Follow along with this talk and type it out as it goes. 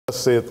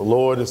Saith the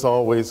Lord, it's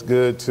always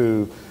good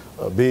to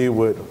be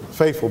with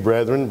faithful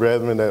brethren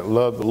that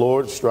love the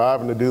Lord,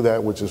 striving to do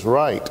that which is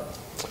right.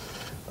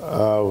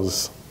 I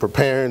was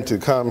preparing to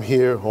come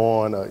here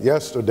on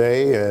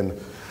yesterday, and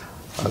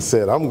I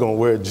said, I'm going to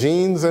wear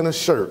jeans and a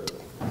shirt.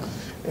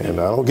 And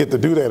I don't get to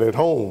do that at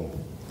home.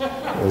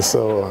 And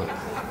so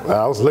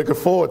I was looking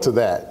forward to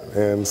that.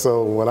 And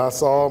so when I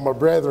saw my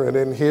brethren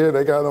in here,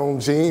 they got on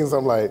jeans,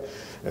 I'm like,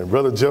 and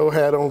Brother Joe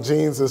had on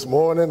jeans this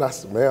morning. I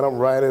said, man, I'm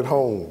right at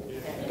home.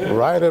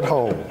 Right at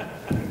home.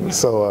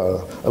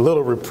 So a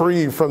little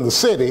reprieve from the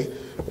city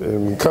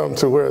and come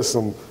to where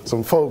some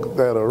folk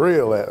that are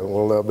real at.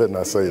 Well, I better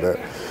not say that.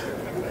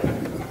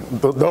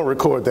 Don't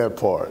record that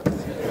part.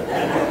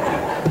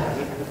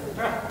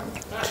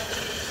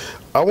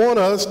 I want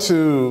us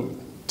to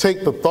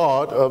take the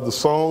thought of the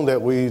song that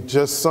we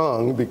just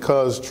sung,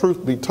 because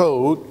truth be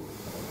told,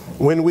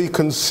 when we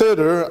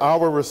consider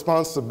our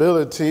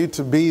responsibility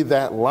to be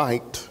that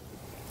light,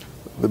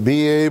 to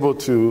be able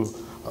to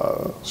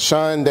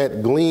shine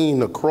that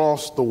gleam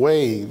across the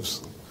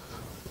waves,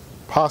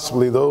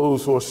 possibly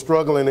those who are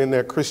struggling in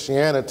their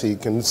Christianity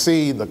can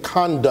see the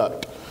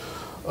conduct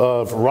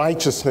of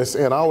righteousness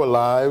in our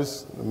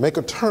lives make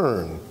a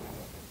turn.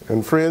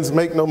 And friends,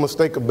 make no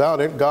mistake about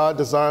it, God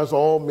desires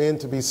all men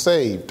to be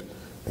saved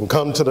and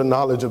come to the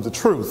knowledge of the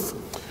truth.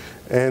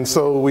 And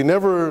so we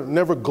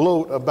never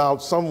gloat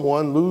about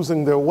someone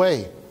losing their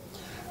way.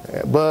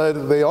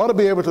 But they ought to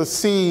be able to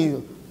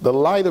see the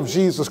light of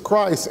Jesus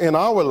Christ in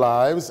our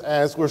lives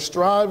as we're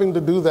striving to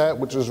do that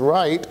which is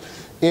right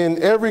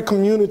in every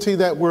community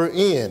that we're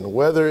in,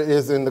 whether it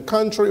is in the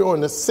country or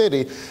in the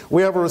city.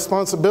 We have a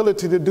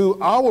responsibility to do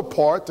our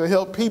part to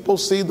help people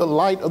see the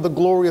light of the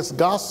glorious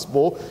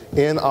gospel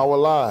in our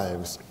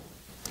lives.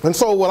 And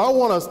so what I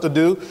want us to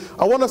do,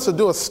 I want us to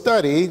do a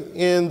study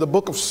in the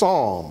book of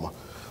Psalm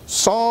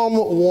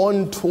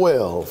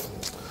 112.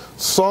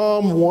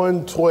 Psalm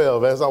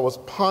 112. As I was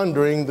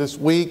pondering this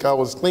week, I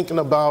was thinking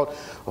about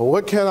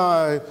what can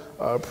I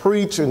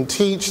preach and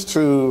teach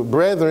to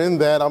brethren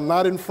that I'm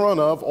not in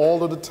front of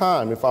all of the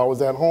time. If I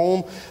was at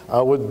home,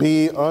 I would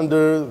be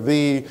under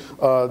the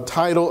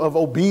title of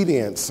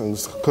obedience,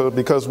 and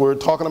because we're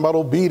talking about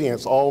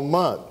obedience all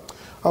month.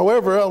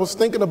 However, I was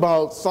thinking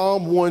about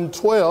Psalm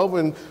 112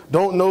 and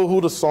don't know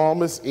who the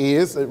psalmist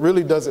is. It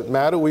really doesn't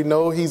matter. We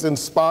know he's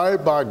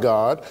inspired by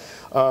God.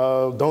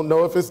 Don't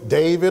know if it's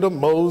David or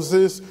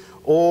Moses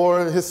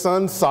or his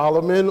son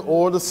Solomon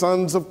or the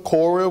sons of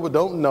Korah. We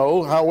don't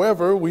know.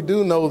 However, we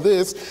do know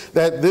this,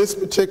 that this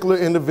particular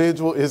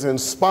individual is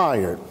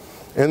inspired.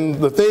 And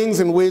the things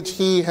in which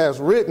he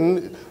has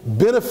written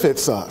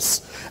benefits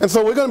us. And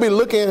so we're going to be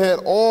looking at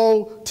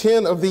all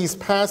 10 of these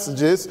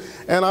passages,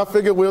 and I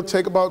figure we'll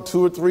take about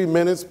 2 or 3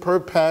 minutes per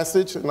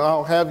passage, and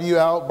I'll have you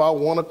out by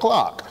 1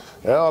 o'clock.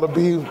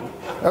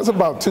 That's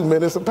about 2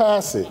 minutes a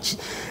passage.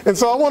 And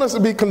so I want us to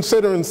be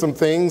considering some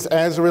things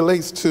as it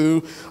relates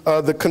to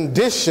the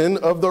condition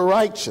of the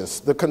righteous,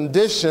 the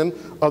condition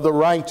of the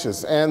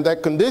righteous. And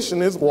that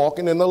condition is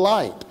walking in the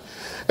light.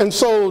 And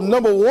so,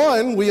 number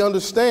one, we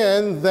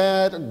understand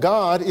that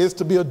God is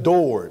to be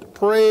adored.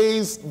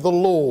 Praise the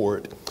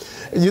Lord.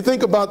 You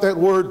think about that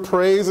word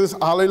praise is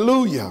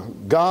hallelujah.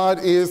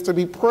 God is to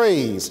be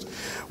praised.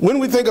 When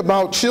we think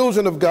about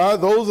children of God,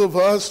 those of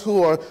us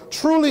who are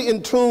truly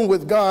in tune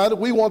with God,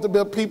 we want to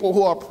be people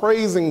who are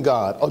praising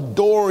God,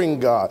 adoring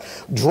God,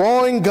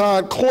 drawing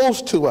God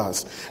close to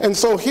us. And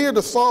so here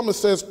the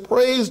psalmist says,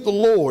 praise the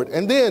Lord.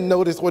 And then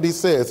notice what he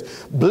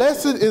says,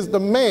 blessed is the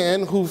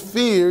man who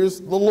fears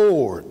the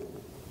Lord.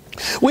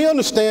 We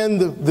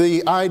understand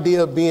the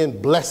idea of being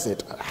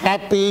blessed,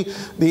 happy.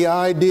 The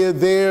idea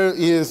there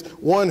is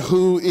one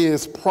who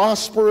is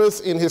prosperous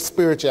in his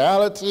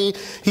spirituality.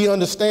 He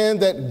understands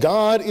that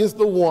God is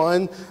the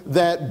one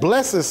that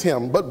blesses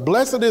him. But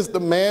blessed is the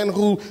man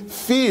who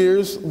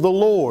fears the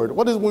Lord.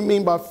 What does we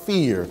mean by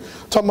fear?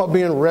 Talking about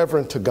being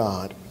reverent to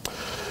God.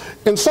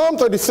 In Psalm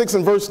 36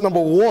 and verse number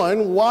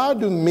 1, why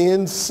do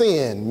men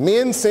sin?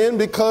 Men sin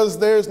because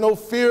there's no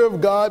fear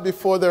of God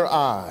before their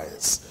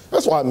eyes.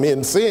 That's why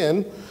men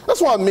sin.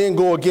 That's why men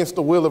go against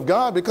the will of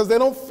God, because they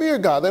don't fear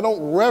God. They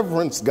don't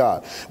reverence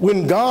God.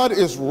 When God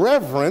is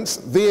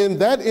reverenced, then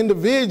that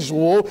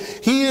individual,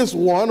 he is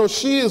one or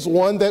she is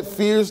one that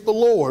fears the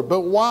Lord.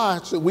 But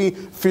why should we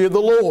fear the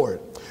Lord?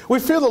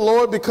 We fear the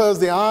Lord because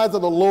the eyes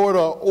of the Lord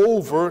are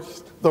over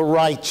the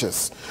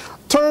righteous.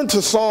 Turn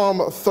to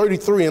Psalm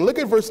 33 and look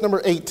at verse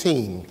number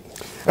 18.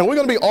 And we're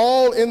going to be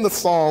all in the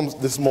Psalms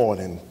this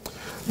morning.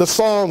 The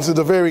Psalms is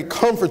a very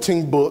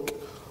comforting book,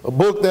 a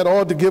book that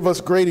ought to give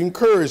us great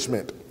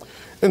encouragement.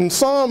 In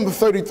Psalm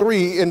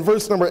 33, in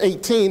verse number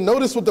 18,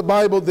 notice what the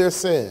Bible there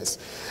says.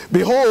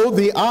 Behold,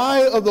 the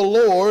eye of the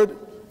Lord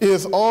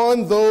is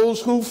on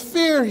those who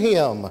fear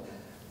him,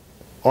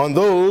 on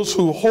those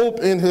who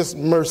hope in his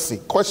mercy.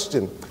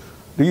 Question,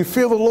 do you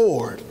fear the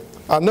Lord?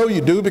 I know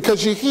you do,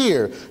 because you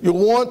hear. You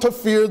want to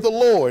fear the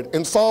Lord.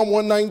 In Psalm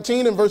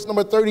 119 and verse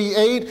number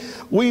 38,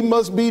 we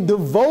must be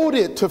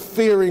devoted to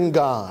fearing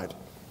God.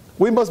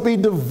 We must be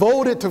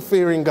devoted to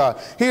fearing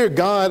God. Here,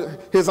 God,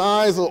 his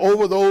eyes are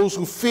over those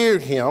who fear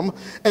him,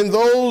 and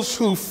those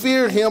who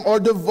fear him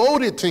are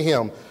devoted to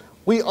him.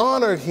 We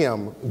honor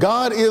him.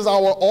 God is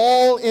our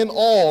all in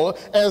all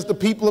as the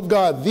people of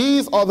God.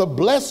 These are the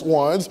blessed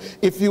ones,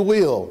 if you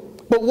will.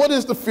 But what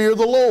is the fear of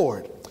the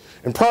Lord?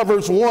 In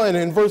Proverbs 1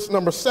 and verse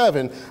number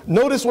 7,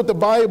 notice what the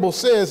Bible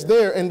says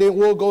there, and then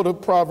we'll go to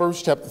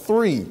Proverbs chapter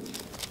 3.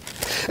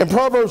 In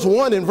Proverbs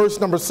 1 and verse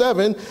number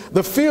 7,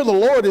 the fear of the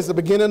Lord is the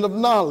beginning of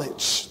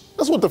knowledge.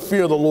 That's what the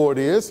fear of the Lord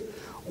is.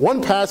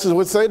 One passage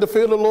would say the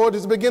fear of the Lord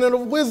is the beginning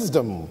of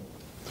wisdom.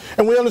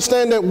 And we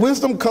understand that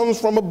wisdom comes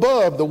from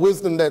above, the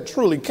wisdom that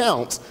truly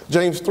counts.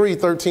 James 3,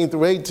 13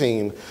 through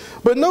 18.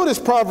 But notice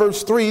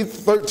Proverbs 3,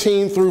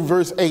 13 through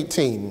verse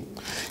 18.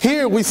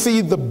 Here we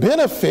see the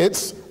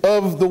benefits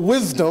of the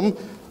wisdom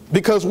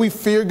because we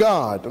fear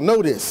God.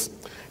 Notice,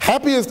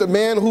 happy is the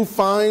man who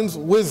finds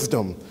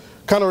wisdom.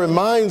 Kind of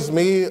reminds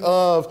me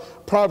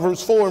of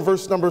Proverbs 4 and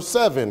verse number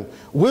 7.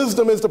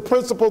 Wisdom is the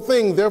principal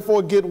thing,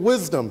 therefore get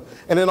wisdom.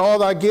 And in all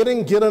thy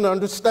getting, get an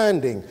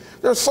understanding.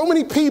 There are so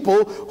many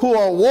people who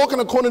are walking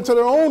according to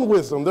their own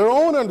wisdom, their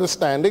own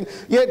understanding,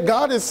 yet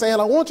God is saying,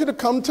 I want you to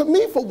come to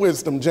me for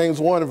wisdom, James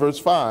 1 and verse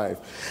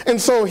 5.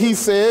 And so he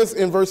says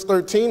in verse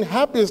 13,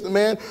 happy is the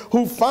man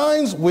who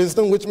finds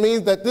wisdom, which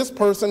means that this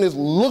person is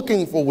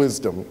looking for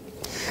wisdom.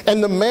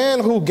 And the man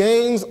who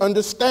gains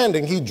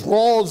understanding, he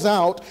draws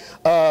out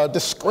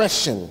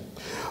discretion.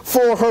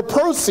 For her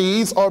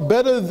proceeds are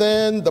better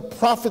than the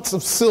profits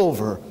of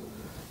silver,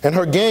 and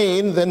her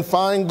gain than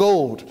fine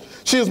gold.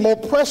 She is more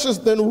precious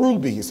than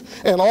rubies,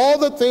 and all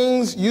the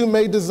things you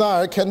may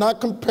desire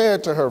cannot compare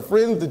to her.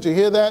 Friends, did you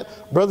hear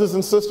that, brothers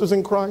and sisters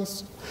in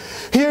Christ?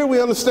 Here we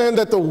understand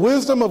that the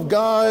wisdom of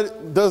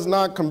God does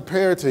not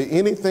compare to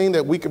anything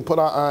that we can put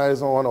our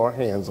eyes on or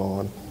hands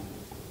on.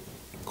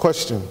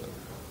 Question: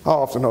 how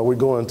often are we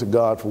going to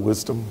God for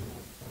wisdom?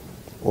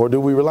 Or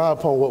do we rely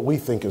upon what we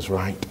think is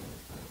right?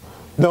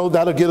 No,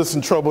 that'll get us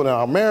in trouble in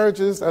our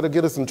marriages. That'll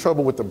get us in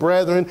trouble with the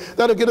brethren.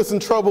 That'll get us in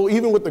trouble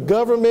even with the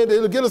government.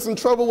 It'll get us in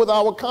trouble with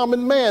our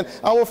common man,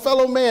 our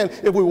fellow man.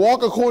 If we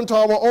walk according to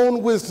our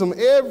own wisdom,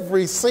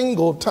 every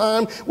single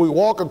time we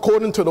walk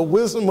according to the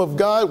wisdom of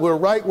God, we're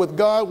right with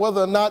God,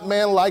 whether or not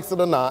man likes it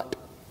or not.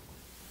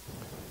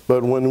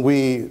 But when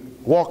we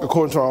walk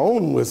according to our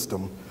own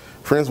wisdom,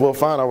 friends, we'll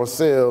find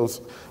ourselves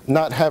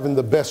not having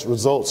the best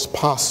results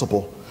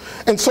possible.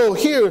 And so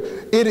here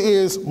it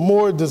is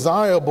more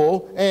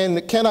desirable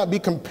and cannot be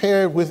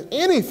compared with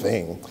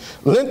anything.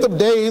 Length of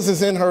days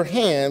is in her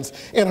hands.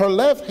 In her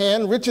left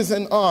hand, riches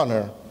and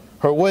honor.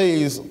 Her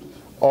ways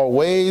are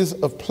ways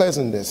of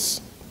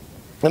pleasantness.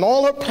 And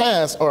all her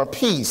paths are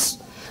peace.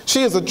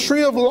 She is a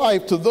tree of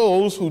life to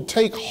those who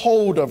take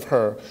hold of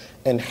her.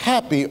 And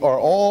happy are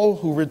all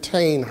who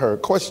retain her.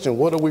 Question: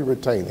 what are we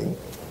retaining?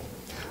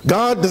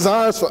 God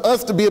desires for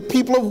us to be a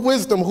people of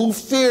wisdom who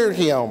fear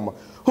him,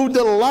 who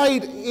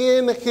delight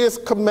in his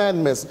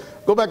commandments.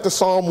 Go back to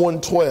Psalm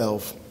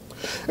 112.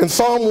 In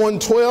Psalm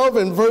 112,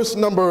 in verse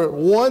number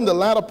 1, the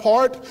latter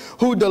part,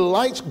 who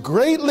delights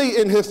greatly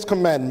in his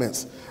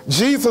commandments.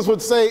 Jesus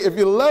would say, if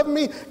you love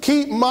me,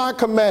 keep my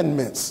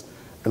commandments.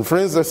 And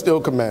friends, they're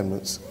still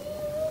commandments.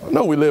 I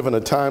know we live in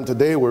a time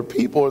today where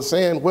people are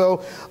saying,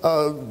 well,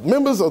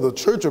 members of the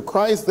Church of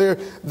Christ,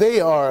 they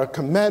are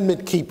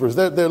commandment keepers.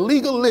 They're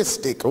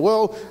legalistic.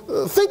 Well,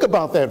 think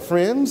about that,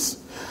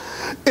 friends.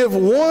 If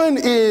one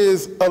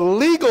is a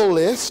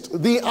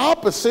legalist, the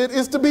opposite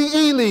is to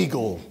be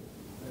illegal.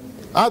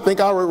 I think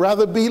I would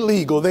rather be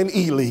legal than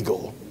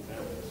illegal.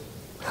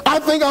 I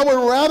think I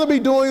would rather be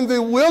doing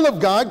the will of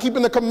God,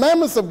 keeping the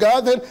commandments of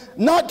God, than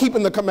not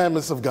keeping the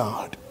commandments of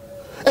God.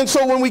 And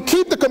so when we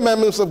keep the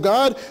commandments of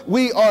God,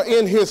 we are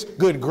in his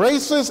good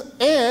graces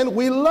and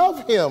we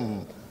love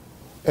him.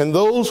 And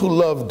those who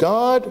love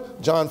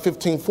God, John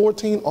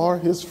 15:14, are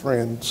his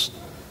friends.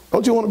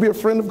 Don't you want to be a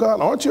friend of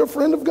God? Aren't you a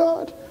friend of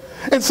God?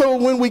 And so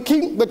when we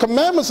keep the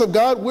commandments of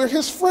God, we're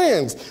his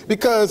friends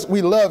because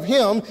we love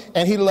him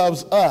and he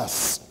loves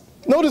us.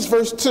 Notice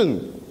verse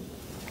 2.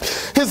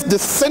 His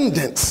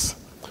descendants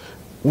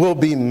will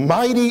be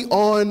mighty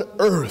on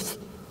earth.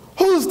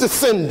 Whose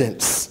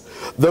descendants?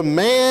 The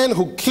man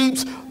who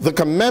keeps the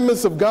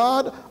commandments of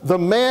God, the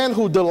man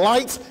who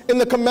delights in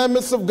the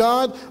commandments of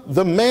God,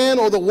 the man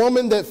or the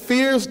woman that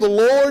fears the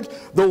Lord,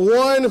 the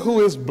one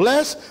who is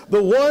blessed,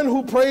 the one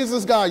who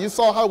praises God. You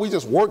saw how we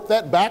just worked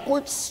that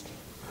backwards?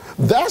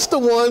 That's the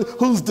one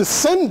whose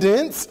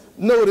descendants,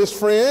 notice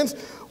friends,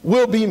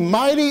 will be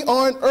mighty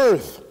on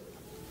earth.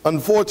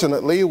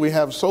 Unfortunately, we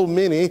have so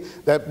many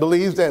that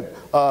believe that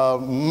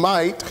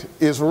might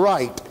is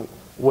right.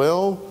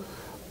 Well,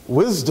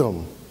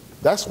 wisdom,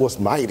 that's what's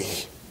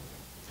mighty.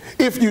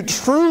 If you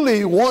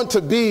truly want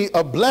to be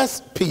a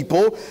blessed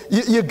people,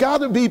 you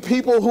got to be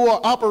people who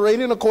are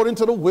operating according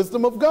to the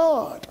wisdom of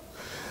God.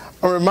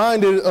 I'm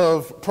reminded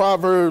of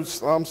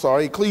Ecclesiastes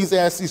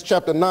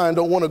chapter 9,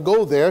 don't want to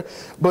go there,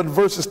 but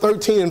verses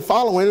 13 and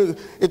following,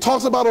 it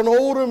talks about an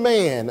older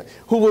man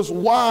who was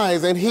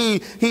wise and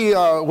he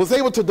was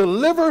able to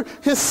deliver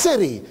his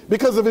city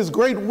because of his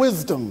great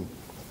wisdom.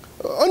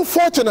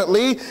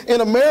 Unfortunately,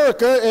 in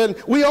America, and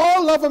we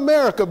all love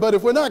America, but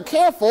if we're not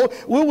careful,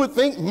 we would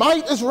think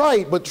might is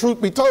right. But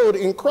truth be told,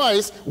 in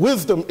Christ,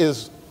 wisdom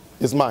is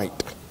might.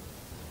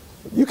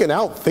 You can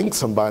outthink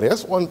somebody.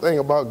 That's one thing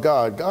about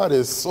God. God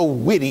is so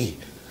witty.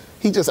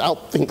 He just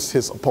outthinks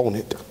his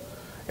opponent.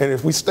 And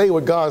if we stay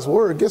with God's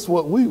word, guess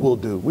what we will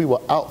do? We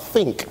will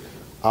outthink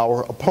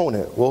our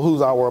opponent. Well,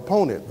 who's our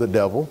opponent? The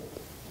devil.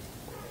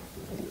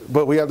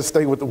 But we have to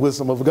stay with the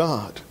wisdom of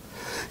God.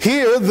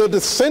 Here, the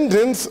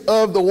descendants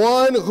of the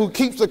one who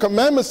keeps the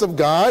commandments of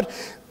God,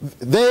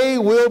 they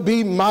will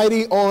be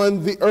mighty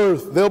on the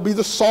earth. They'll be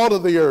the salt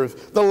of the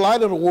earth, the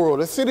light of the world,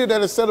 a city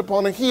that is set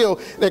upon a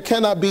hill that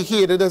cannot be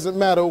hid. It doesn't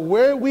matter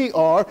where we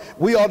ought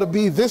to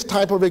be this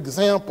type of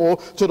example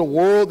to the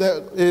world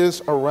that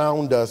is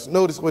around us.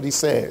 Notice what he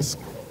says.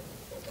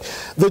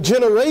 The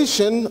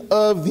generation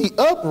of the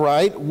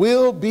upright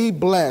will be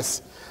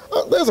blessed.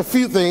 There's a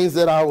few things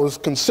that I was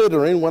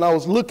considering when I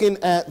was looking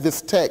at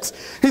this text.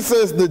 He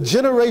says the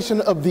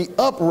generation of the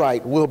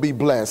upright will be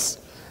blessed.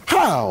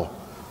 How?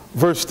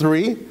 Verse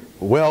 3,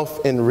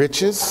 wealth and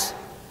riches,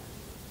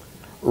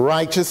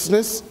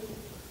 righteousness.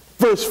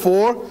 Verse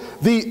 4,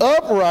 the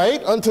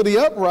upright, unto the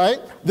upright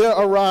there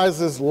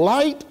arises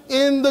light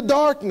in the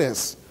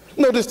darkness.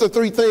 Notice the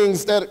three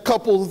things that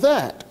couple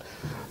that.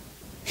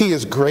 He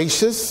is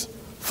gracious,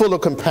 full of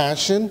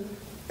compassion,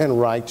 and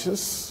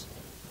righteous.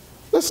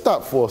 Let's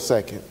stop for a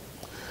second.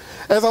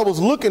 As I was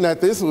looking at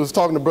this, I was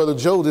talking to Brother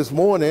Joe this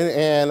morning,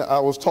 and I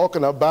was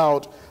talking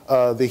about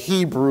the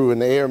Hebrew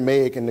and the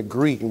Aramaic and the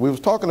Greek, and we was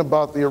talking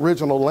about the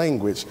original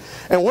language.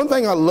 And one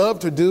thing I love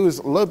to do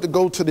is love to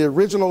go to the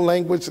original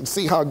language and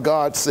see how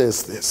God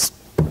says this.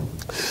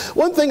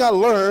 One thing I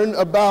learned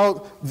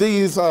about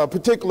these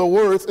particular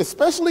words,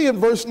 especially in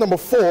verse number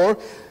 4,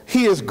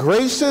 he is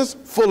gracious,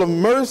 full of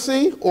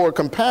mercy or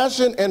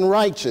compassion, and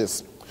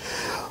righteous.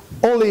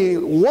 Only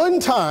one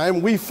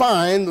time we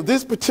find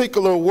this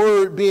particular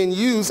word being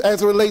used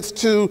as it relates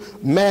to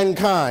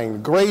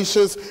mankind,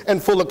 gracious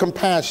and full of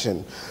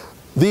compassion.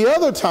 The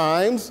other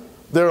times,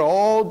 they're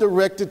all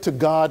directed to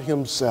God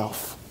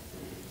himself.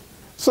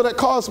 So that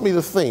caused me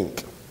to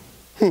think,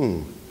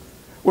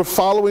 we're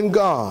following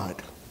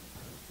God.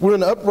 We're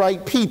an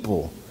upright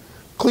people.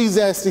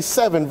 Ecclesiastes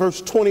 7 verse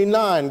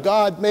 29,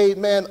 God made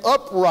man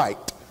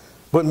upright,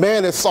 but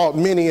man has sought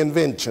many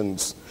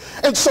inventions.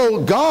 And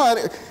so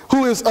God,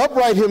 who is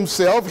upright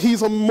himself,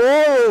 he's a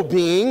moral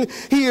being.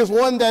 He is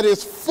one that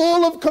is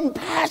full of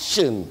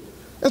compassion.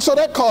 And so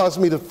that caused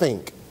me to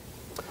think.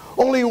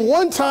 Only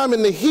one time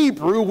in the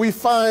Hebrew we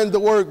find the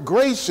word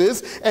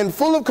gracious and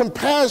full of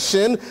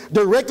compassion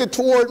directed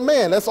toward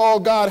man. That's all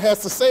God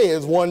has to say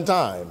is one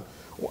time.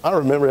 I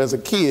remember as a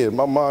kid,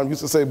 my mom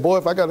used to say, boy,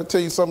 if I got to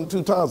tell you something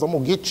 2 times, I'm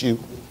going to get you.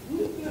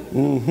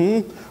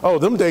 Oh,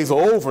 them days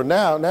are over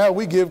now. Now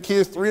we give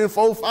kids 3 and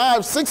 4,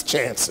 5, 6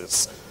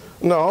 chances.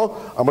 No,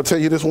 I'm going to tell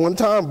you this one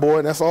time, boy,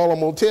 and that's all I'm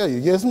going to tell you.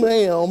 Yes,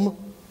 ma'am.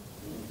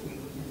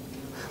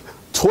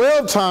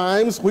 12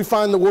 times we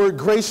find the word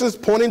gracious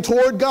pointing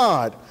toward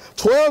God.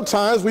 12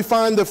 times we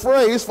find the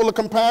phrase full of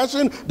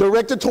compassion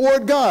directed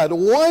toward God.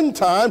 One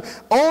time,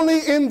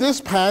 only in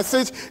this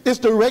passage, is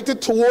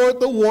directed toward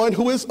the one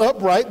who is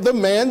upright, the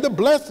man, the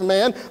blessed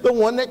man, the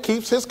one that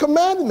keeps his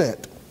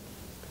commandment.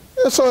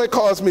 And so it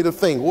caused me to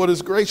think, what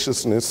is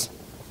graciousness?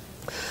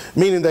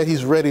 Meaning that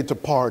he's ready to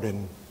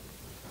pardon.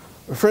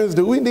 Friends,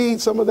 do we need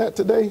some of that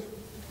today?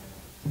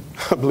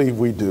 I believe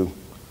we do.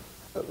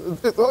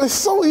 It's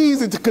so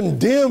easy to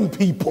condemn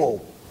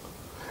people.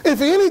 If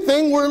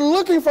anything, we're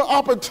looking for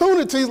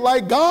opportunities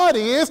like God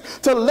is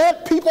to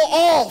let people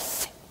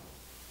off.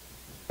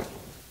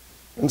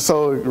 And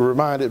so it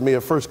reminded me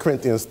of 1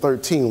 Corinthians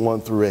 13,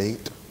 1 through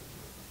 8,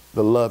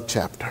 the love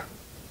chapter.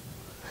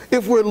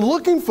 If we're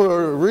looking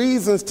for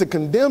reasons to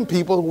condemn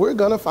people, we're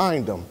going to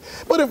find them.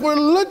 But if we're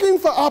looking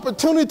for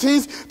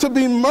opportunities to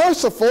be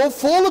merciful,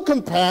 full of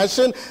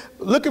compassion,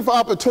 looking for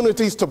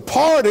opportunities to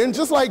pardon,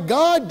 just like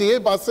God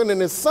did by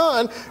sending his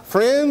son,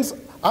 friends,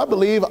 I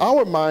believe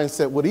our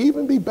mindset would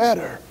even be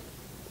better.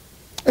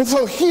 And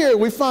so here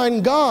we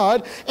find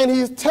God, and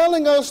he's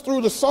telling us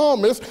through the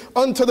psalmist,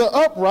 unto the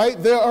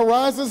upright there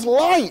arises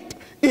light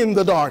in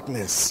the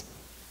darkness.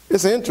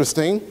 It's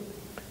interesting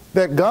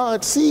that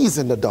God sees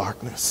in the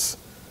darkness,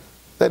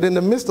 that in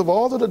the midst of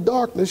all of the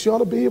darkness, you ought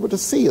to be able to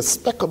see a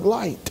speck of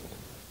light.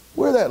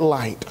 We're that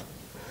light.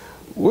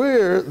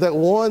 We're that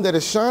one that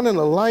is shining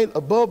a light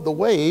above the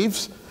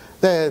waves,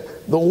 that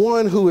the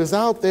one who is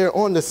out there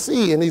on the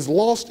sea and he's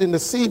lost in the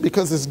sea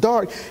because it's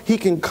dark, he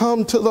can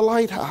come to the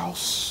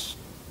lighthouse.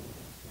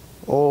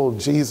 Oh,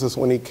 Jesus,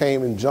 when he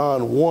came in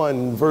John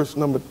 1, verse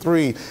number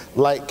 3,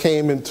 light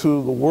came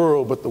into the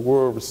world, but the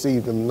world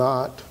received him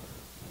not.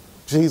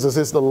 Jesus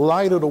is the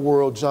light of the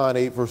world, John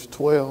 8, verse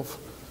 12.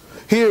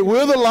 Here,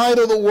 we're the light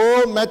of the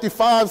world, Matthew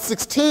 5,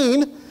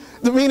 16.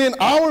 Meaning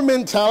our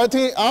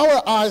mentality,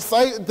 our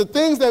eyesight, the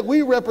things that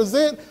we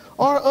represent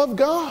are of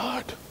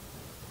God.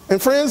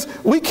 And friends,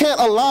 we can't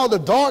allow the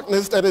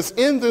darkness that is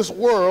in this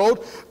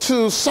world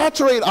to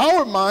saturate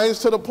our minds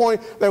to the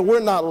point that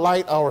we're not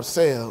light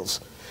ourselves.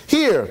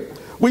 Here,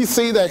 We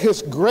see that he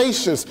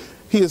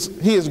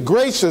is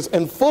gracious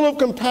and full of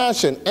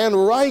compassion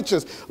and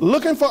righteous,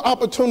 looking for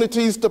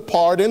opportunities to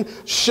pardon,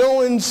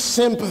 showing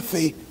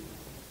sympathy,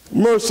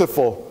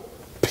 merciful,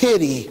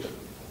 pity.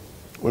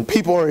 When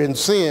people are in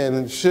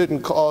sin, it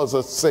shouldn't cause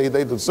us to say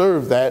they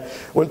deserve that.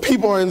 When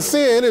people are in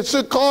sin, it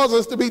should cause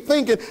us to be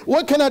thinking,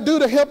 what can I do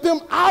to help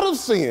them out of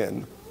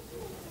sin?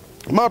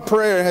 My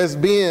prayer has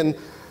been,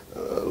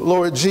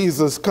 Lord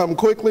Jesus, come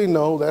quickly.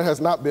 No, that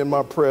has not been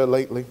my prayer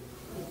lately.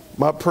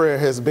 My prayer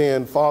has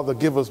been, Father,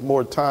 give us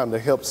more time to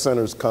help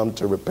sinners come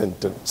to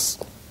repentance.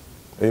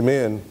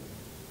 Amen.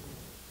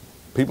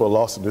 People are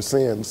lost in their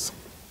sins.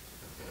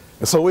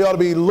 And so we ought to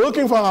be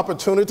looking for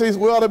opportunities.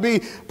 We ought to be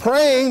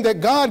praying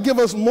that God give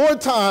us more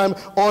time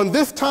on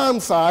this time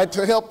side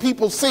to help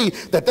people see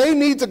that they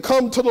need to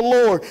come to the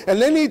Lord and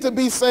they need to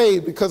be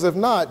saved. Because if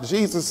not,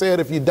 Jesus said,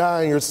 if you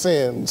die in your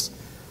sins,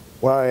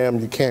 where I am,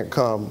 you can't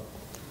come.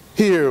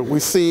 Here we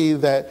see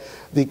that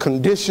the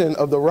condition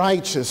of the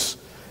righteous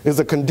is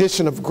a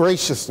condition of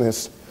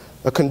graciousness,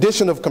 a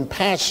condition of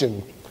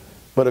compassion,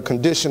 but a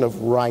condition of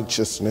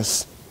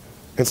righteousness.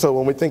 And so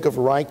when we think of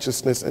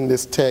righteousness in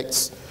this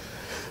text,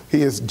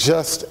 he is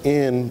just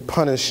in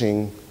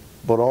punishing,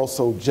 but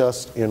also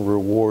just in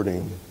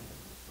rewarding.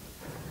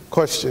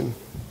 Question,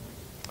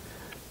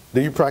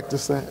 do you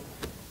practice that?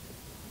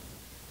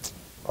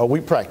 Are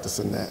we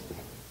practicing that?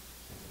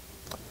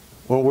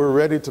 When we're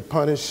ready to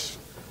punish,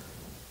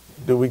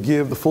 do we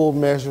give the full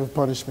measure of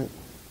punishment?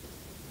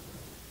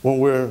 When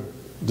we're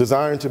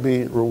desiring to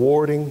be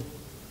rewarding,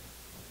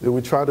 do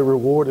we try to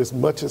reward as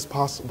much as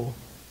possible?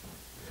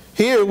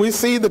 Here we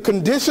see the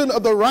condition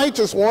of the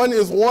righteous one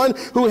is one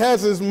who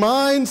has his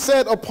mind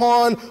set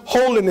upon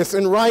holiness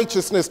and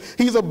righteousness.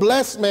 He's a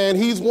blessed man.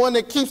 He's one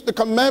that keeps the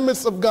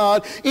commandments of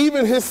God.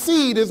 Even his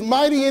seed is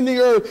mighty in the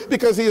earth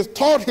because he has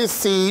taught his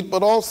seed,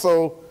 but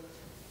also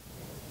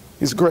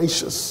he's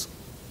gracious,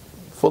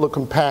 full of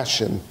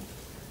compassion,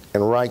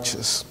 and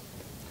righteous.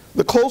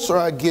 The closer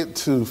I get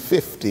to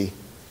 50,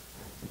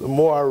 the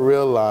more I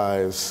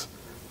realize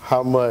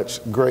how much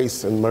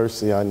grace and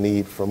mercy I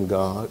need from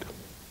God.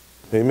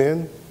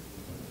 Amen?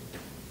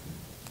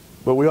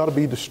 But we ought to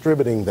be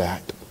distributing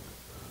that.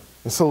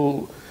 And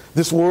so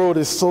this world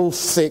is so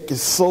sick,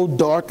 it's so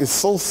dark, it's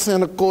so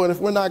cynical, and if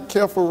we're not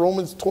careful,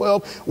 Romans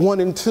 12, 1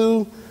 and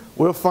 2,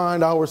 we'll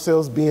find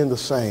ourselves being the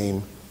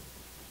same.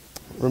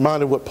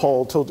 Reminded what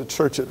Paul told the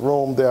church at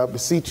Rome there, I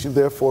beseech you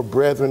therefore,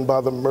 brethren,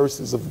 by the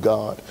mercies of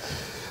God,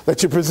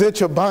 that you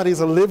present your bodies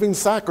a living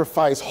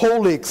sacrifice,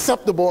 holy,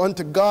 acceptable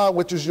unto God,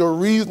 which is your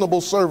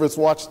reasonable service.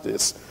 Watch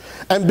this.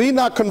 And be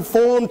not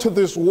conformed to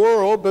this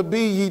world, but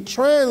be ye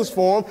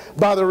transformed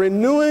by the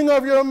renewing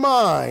of your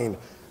mind,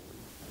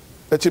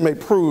 that you may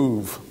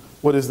prove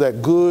what is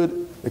that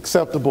good,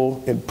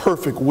 acceptable, and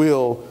perfect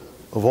will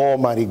of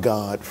Almighty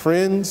God.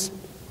 Friends,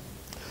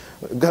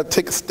 we've got to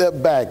take a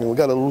step back and we've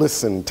got to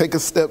listen. Take a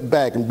step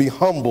back and be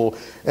humble.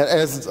 And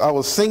as I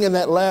was singing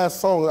that last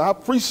song, I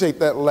appreciate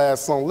that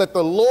last song. Let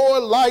the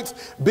Lord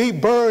lights be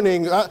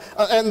burning.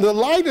 And the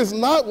light is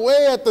not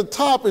way at the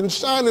top and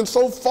shining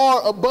so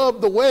far above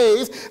the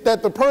waves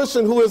that the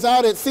person who is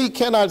out at sea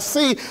cannot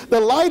see. The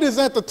light is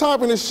at the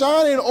top and is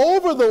shining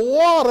over the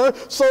water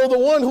so the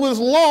one who is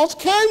lost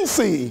can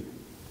see.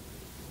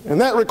 And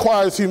that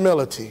requires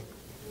humility.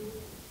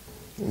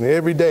 And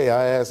every day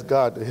I ask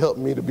God to help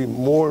me to be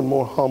more and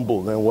more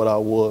humble than what I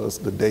was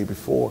the day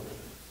before.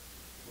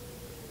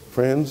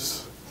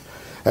 Friends,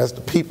 as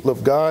the people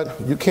of God,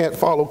 you can't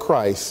follow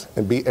Christ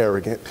and be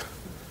arrogant.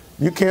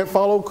 You can't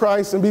follow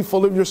Christ and be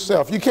full of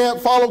yourself. You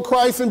can't follow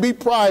Christ and be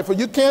prideful.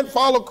 You can't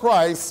follow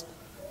Christ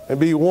and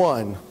be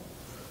one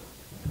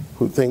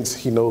who thinks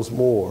he knows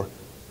more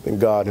than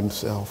God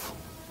himself.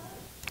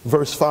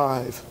 Verse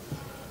 5.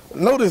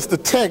 Notice the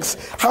text,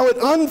 how it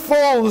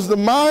unfolds. The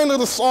mind of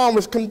the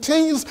psalmist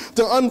continues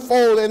to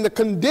unfold in the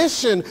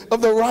condition of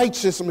the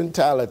righteous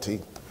mentality.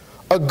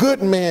 A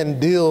good man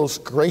deals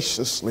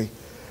graciously,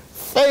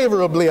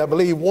 favorably, I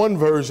believe one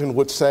version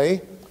would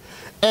say,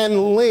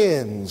 and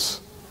lends.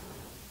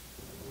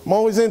 I'm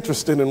always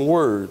interested in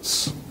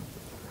words.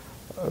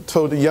 I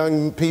told the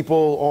young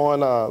people on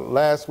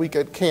last week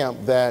at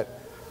camp that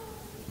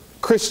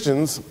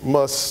Christians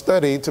must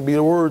study to be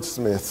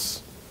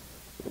wordsmiths,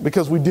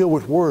 because we deal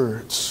with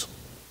words.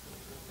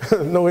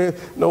 No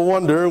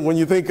wonder when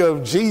you think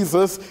of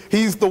Jesus,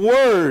 he's the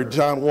Word,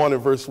 John 1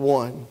 and verse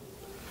 1.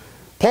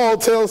 Paul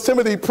tells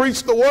Timothy,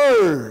 preach the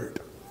Word.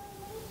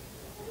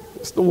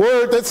 It's the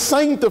Word that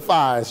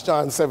sanctifies,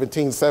 John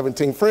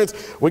 17:17. Friends,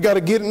 we got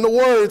to get in the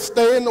Word,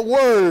 stay in the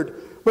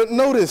Word. But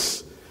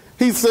notice,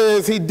 he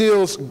says he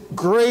deals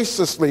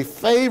graciously,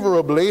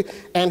 favorably,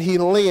 and he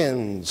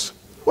lends.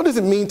 What does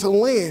it mean to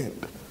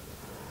lend?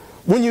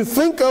 When you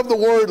think of the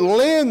word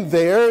lend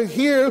there,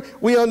 here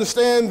we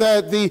understand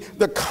that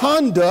the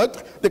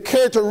conduct, the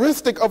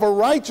characteristic of a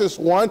righteous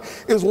one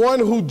is one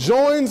who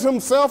joins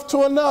himself to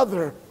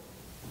another.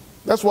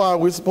 That's why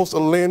we're supposed to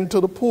lend to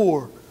the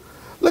poor.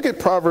 Look at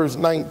Proverbs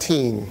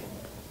 19.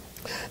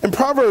 In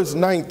Proverbs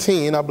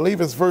 19, I believe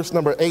it's verse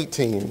number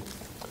 18.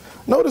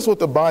 Notice what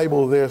the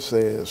Bible there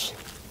says.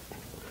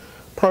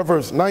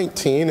 Proverbs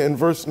 19 and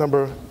verse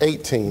number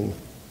 18.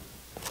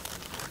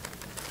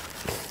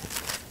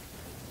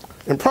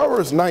 In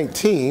Proverbs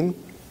 19,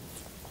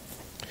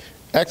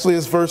 actually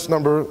it's verse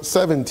number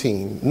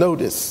 17.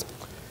 Notice,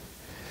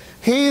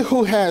 he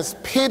who has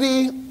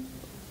pity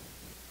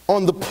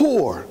on the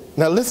poor,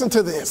 now listen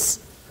to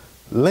this,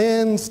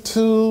 lends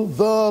to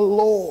the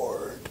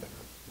Lord.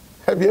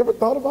 Have you ever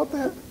thought about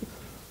that?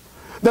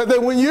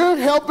 That when you're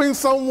helping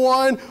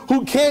someone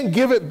who can't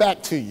give it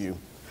back to you,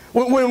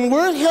 when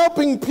we're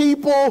helping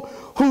people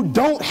who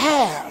don't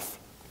have,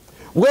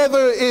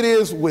 whether it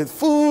is with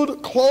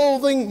food,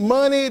 clothing,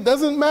 money, it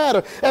doesn't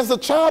matter. As a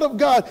child of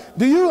God,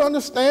 do you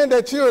understand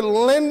that you're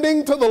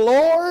lending to the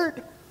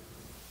Lord?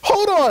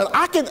 Hold on,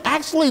 I can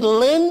actually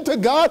lend to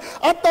God?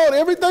 I thought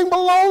everything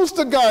belongs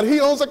to God. He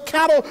owns a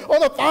cattle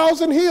on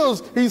 1,000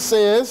 hills. He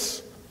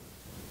says,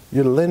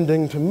 you're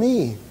lending to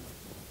me.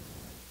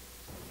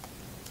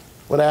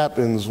 What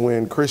happens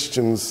when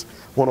Christians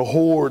want to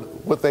hoard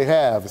what they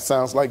have? It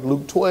sounds like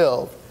Luke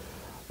 12.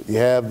 You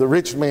have the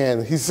rich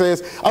man. He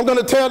says, I'm going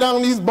to tear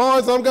down these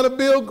barns. I'm going to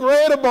build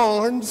greater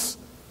barns.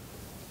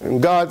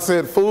 And God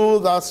said, fool,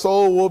 thy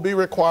soul will be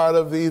required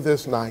of thee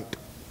this night.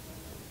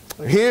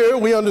 Here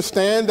we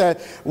understand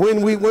that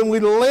when we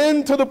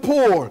lend to the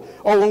poor,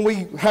 or when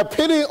we have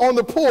pity on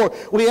the poor,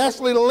 we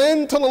actually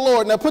lend to the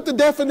Lord. Now put the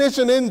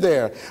definition in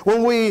there.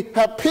 When we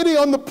have pity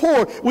on the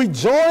poor, we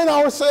join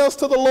ourselves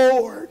to the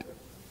Lord.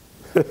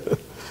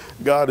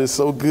 God is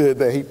so good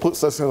that he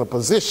puts us in a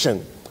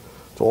position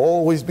to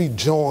always be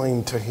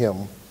joined to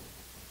him.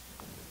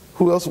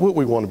 Who else would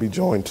we want to be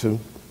joined to?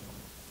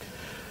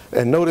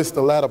 And notice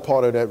the latter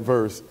part of that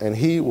verse, and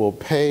he will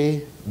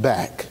pay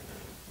back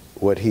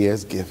what he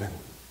has given.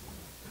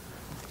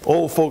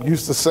 Old folk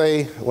used to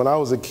say, when I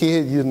was a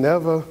kid, you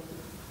never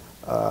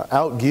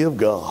outgive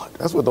God.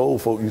 That's what the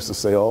old folk used to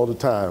say all the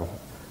time.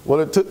 Well,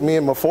 it took me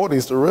in my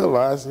 40s to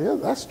realize, yeah,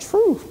 that's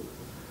true.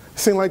 It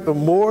seems like the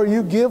more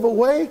you give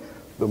away,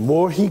 the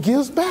more he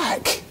gives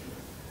back.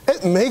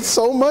 It makes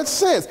so much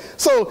sense.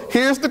 So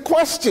here's the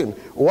question.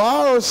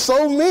 Why are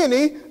so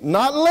many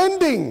not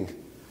lending?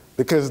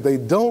 Because they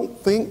don't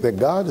think that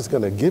God is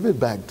going to give it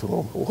back to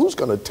them. Well, who's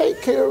going to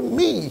take care of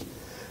me?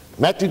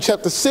 Matthew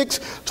chapter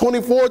 6,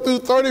 24 through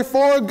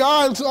 34,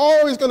 God's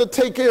always going to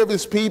take care of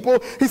his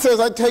people. He says,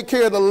 I take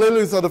care of the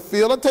lilies of the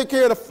field. I take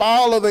care of the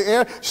fowl of the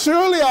air.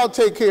 Surely I'll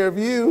take care of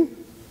you.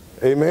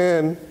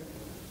 Amen.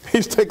 He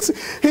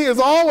is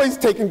always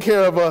taking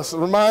care of us. It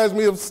reminds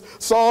me of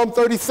Psalm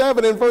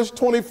 37 and verse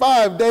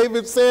 25.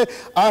 David said,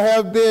 I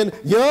have been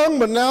young,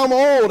 but now I'm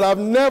old. I've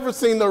never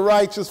seen the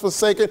righteous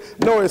forsaken,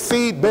 nor his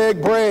seed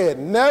beg bread.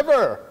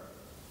 Never.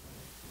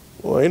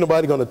 Well, ain't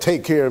nobody going to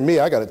take care of me.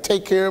 I got to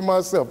take care of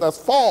myself. That's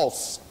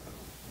false.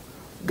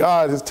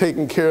 God is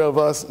taking care of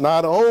us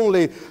not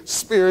only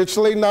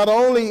spiritually, not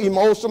only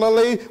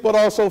emotionally, but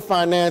also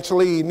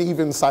financially and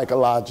even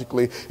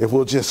psychologically, if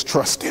we'll just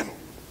trust him.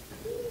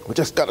 We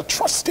just got to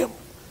trust him.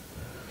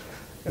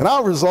 And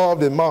I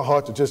resolved in my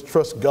heart to just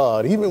trust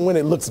God, even when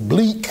it looks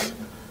bleak,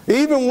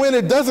 even when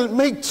it doesn't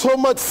make so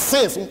much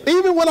sense,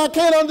 even when I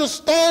can't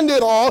understand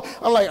it all.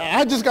 I'm like,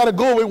 I just got to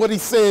go with what he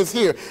says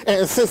here.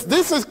 And since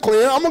this is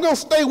clear, I'm going to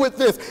stay with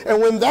this. And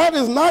when that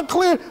is not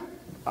clear,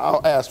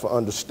 I'll ask for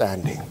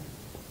understanding.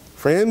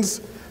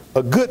 Friends,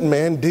 a good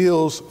man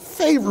deals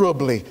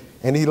favorably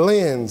and he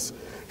lends.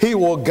 He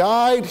will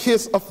guide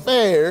his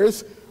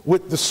affairs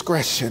with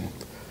discretion.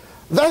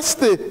 That's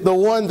the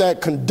one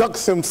that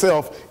conducts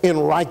himself in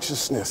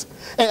righteousness.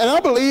 And I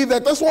believe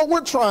that that's what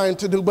we're trying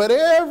to do. But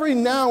every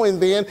now and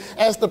then,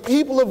 as the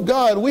people of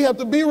God, we have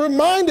to be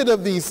reminded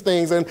of these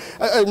things. And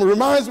it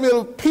reminds me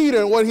of Peter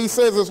and what he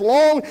says, as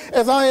long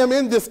as I am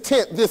in this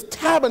tent, this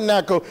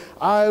tabernacle,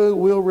 I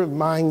will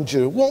remind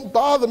you. It won't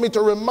bother me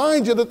to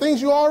remind you the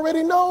things you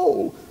already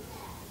know.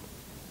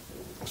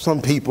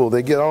 Some people,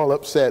 they get all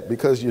upset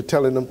because you're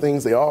telling them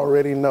things they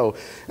already know.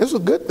 It's a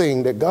good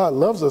thing that God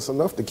loves us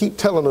enough to keep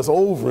telling us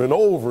over and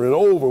over and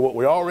over what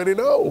we already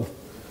know.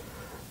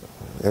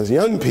 As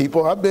young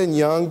people, I've been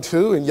young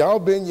too, and y'all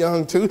been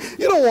young too.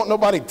 You don't want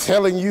nobody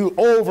telling you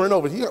over and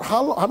over.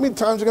 How many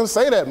times you going to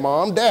say that,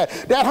 Mom? Dad,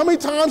 how many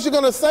times you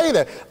going to say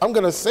that? I'm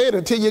going to say it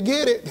until you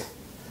get it.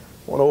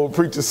 One old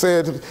preacher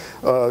said,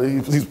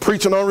 he's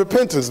preaching on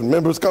repentance.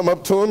 Members come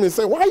up to him and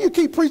say, why you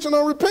keep preaching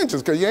on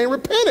repentance? Because you ain't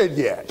repented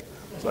yet.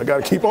 So I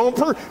got to keep on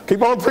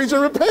preaching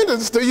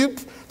repentance till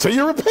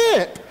you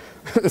repent.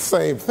 The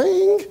same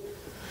thing.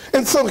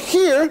 And so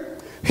here,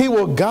 he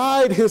will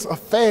guide his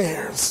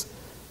affairs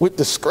with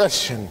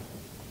discretion.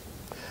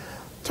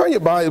 Turn your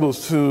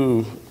Bibles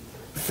to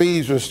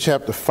Ephesians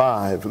chapter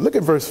 5. Look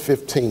at verse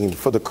 15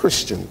 for the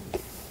Christian.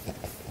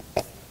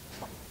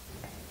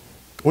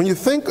 When you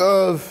think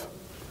of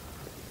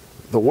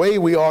the way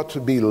we ought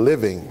to be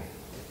living,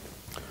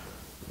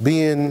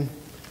 being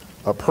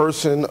a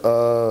person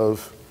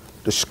of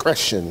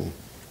discretion,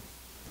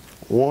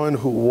 one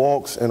who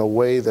walks in a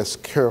way that's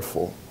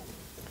careful.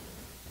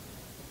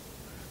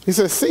 He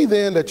says, see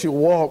then that you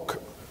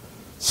walk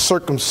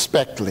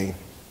circumspectly.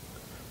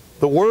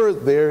 The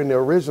word there in the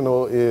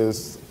original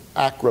is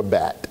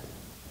acrobat.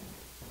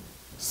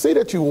 See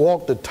that you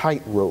walk the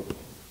tightrope.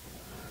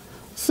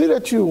 See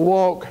that you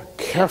walk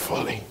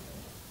carefully.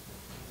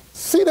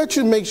 See that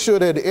you make sure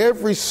that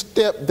every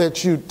step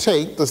that you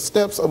take, the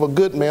steps of a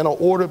good man, are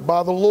ordered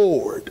by the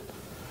Lord.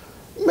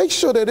 Make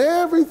sure that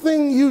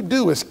everything you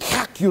do is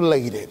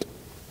calculated.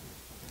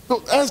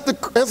 As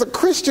a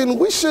Christian,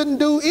 we shouldn't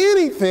do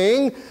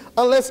anything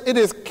unless it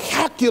is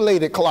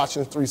calculated,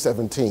 Colossians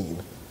 3:17.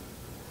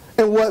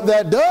 And what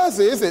that does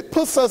is it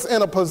puts us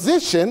in a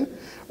position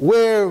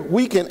where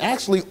we can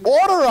actually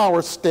order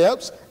our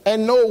steps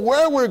and know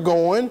where we're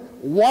going,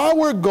 why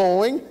we're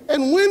going,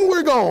 and when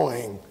we're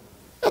going.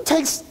 It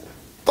takes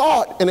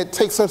thought, and it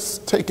takes us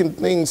taking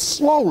things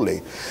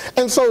slowly.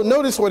 And so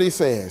notice what he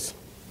says.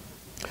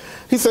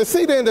 He says,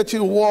 see then that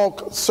you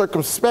walk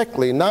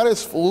circumspectly, not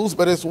as fools,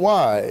 but as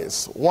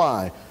wise.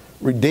 Why?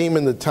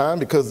 Redeeming the time,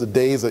 because the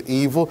days are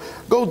evil.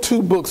 Go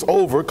 2 books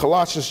over,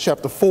 Colossians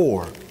chapter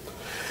 4.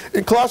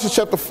 In Colossians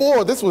chapter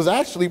 4, this was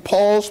actually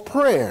Paul's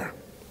prayer.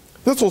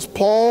 This was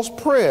Paul's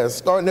prayer,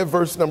 starting at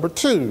verse number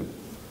 2.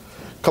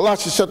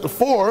 Colossians chapter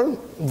 4,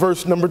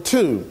 verse number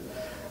 2.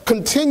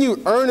 Continue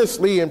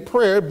earnestly in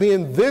prayer,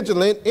 being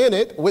vigilant in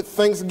it with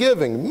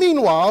thanksgiving.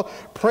 Meanwhile,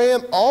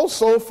 praying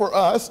also for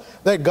us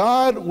that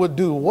God would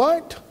do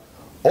what?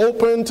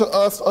 Open to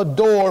us a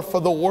door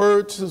for the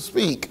word to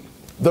speak,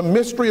 the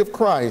mystery of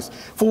Christ,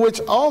 for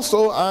which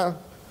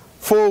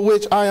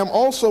I am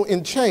also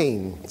in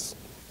chains,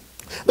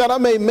 that I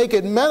may make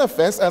it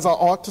manifest as I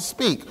ought to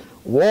speak.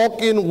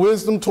 Walk in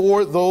wisdom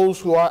toward those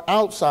who are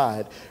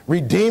outside,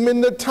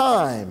 redeeming the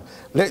time.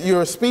 Let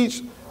your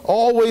speech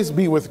always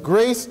be with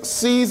grace,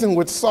 seasoned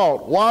with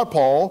salt. Why,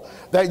 Paul?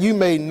 That you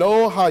may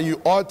know how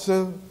you ought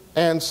to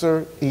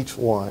answer each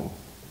one.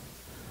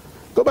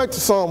 Go back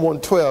to Psalm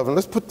 112 and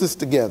let's put this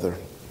together.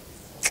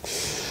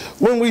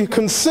 When we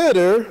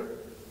consider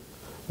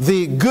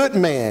the good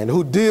man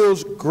who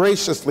deals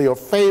graciously or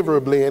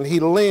favorably and he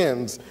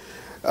lends,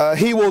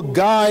 he will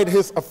guide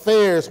his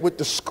affairs with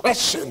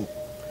discretion.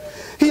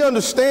 He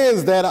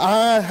understands that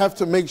I have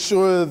to make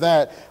sure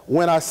that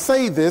when I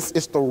say this,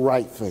 it's the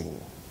right thing.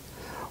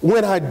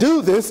 When I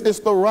do this, it's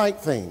the right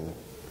thing.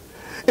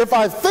 If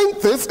I think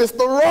this, it's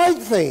the right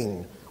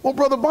thing. Well,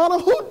 Brother Bonner,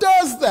 who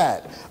does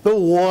that? The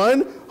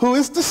one who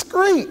is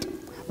discreet.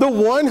 The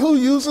one who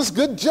uses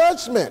good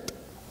judgment.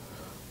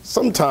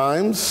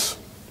 Sometimes,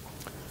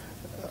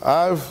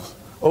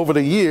 over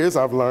the years,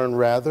 I've learned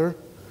rather,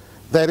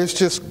 that it's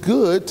just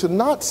good to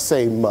not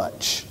say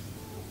much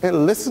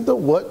and listen to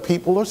what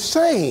people are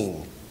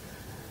saying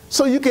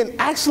so you can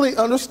actually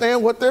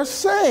understand what they're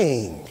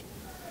saying.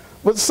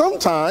 But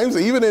sometimes,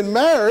 even in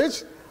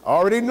marriage, I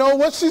already know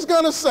what she's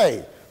going to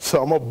say,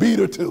 so I'm going to beat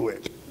her to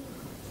it.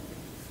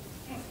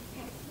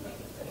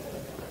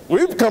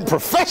 We've become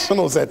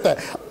professionals at that.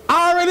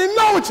 I already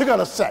know what you're going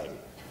to say,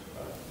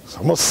 so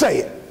I'm going to say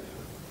it.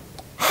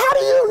 How do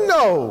you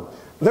know?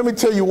 Let me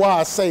tell you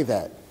why I say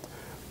that.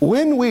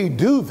 When we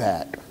do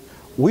that,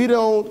 we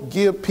don't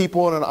give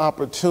people an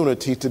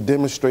opportunity to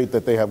demonstrate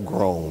that they have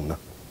grown.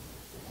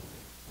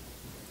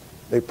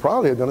 They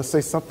probably are going to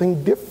say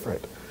something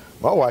different.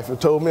 My wife had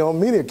told me on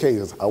many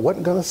occasions, I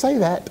wasn't going to say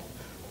that.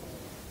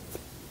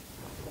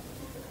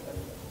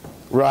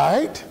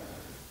 Right?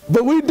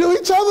 But we do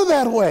each other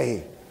that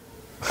way.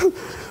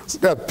 It's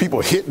got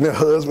people hitting their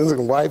husbands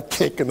and wife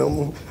kicking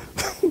them.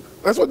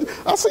 That's what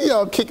I see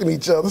y'all kicking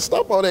each other.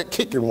 Stop all that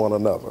kicking one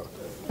another.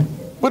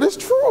 But it's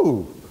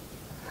true.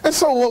 And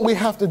so what we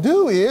have to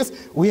do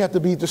is we have to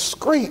be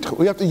discreet.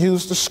 We have to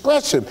use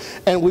discretion.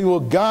 And we will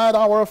guide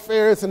our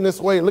affairs in this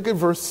way. Look at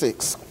verse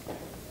 6.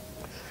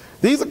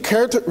 These are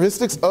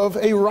characteristics of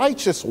a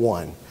righteous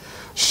one.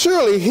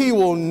 Surely he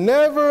will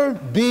never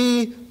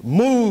be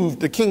moved.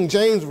 The King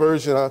James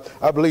Version,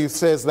 I believe,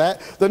 says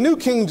that. The New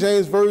King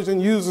James Version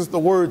uses the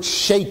word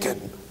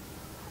shaken.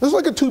 Let's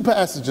look at 2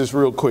 passages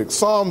real quick.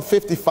 Psalm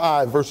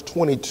 55, verse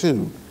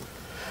 22.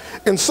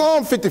 In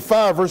Psalm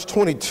 55, verse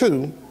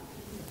 22,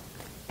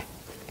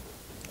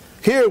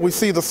 here we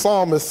see the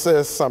psalmist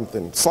says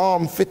something.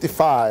 Psalm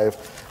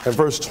 55 and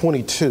verse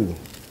 22.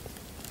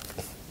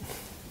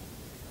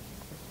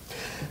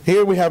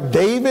 Here we have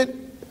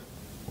David,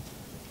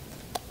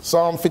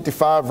 Psalm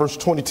 55, verse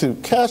 22.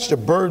 Cast your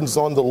burdens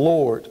on the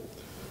Lord,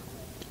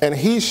 and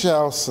he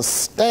shall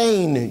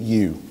sustain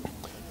you.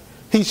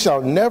 He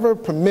shall never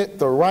permit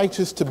the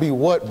righteous to be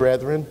what,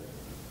 brethren?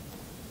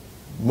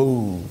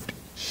 Moved,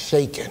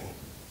 shaken.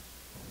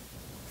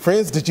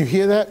 Friends, did you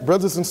hear that,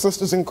 brothers and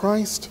sisters in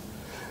Christ?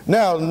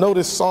 Now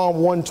notice Psalm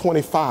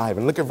 125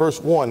 and look at verse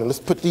 1 and let's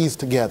put these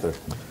together.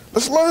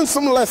 Let's learn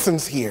some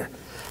lessons here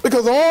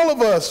because all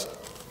of us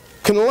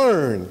can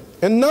learn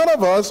and none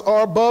of us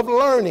are above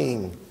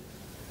learning.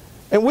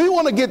 And we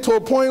want to get to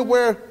a point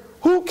where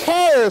who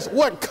cares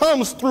what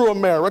comes through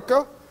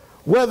America,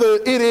 whether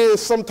it is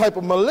some type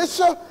of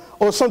militia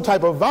or some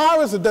type of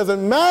virus, it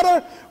doesn't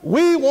matter.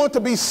 We want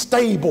to be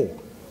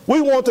stable. We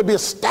want to be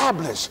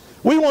established.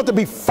 We want to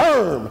be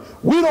firm.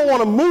 We don't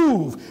want to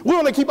move. We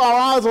want to keep our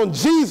eyes on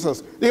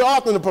Jesus, the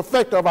author and the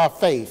perfecter of our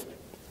faith.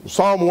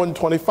 Psalm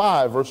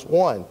 125, verse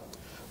 1.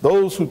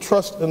 Those who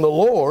trust in the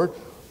Lord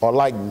are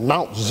like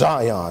Mount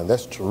Zion,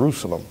 that's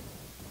Jerusalem,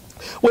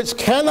 which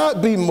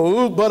cannot be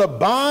moved but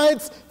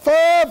abides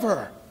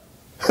forever.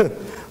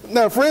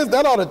 Now, friends,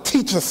 that ought to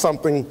teach us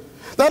something.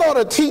 That ought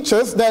to teach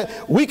us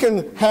that we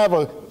can have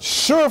a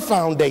sure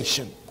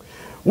foundation.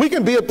 We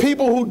can be a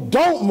people who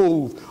don't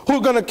move, who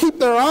are going to keep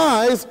their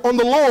eyes on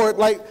the Lord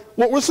like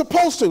what we're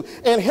supposed to,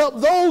 and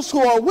help those who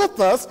are with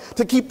us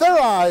to keep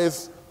their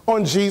eyes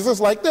on Jesus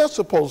like they're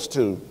supposed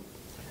to.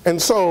 And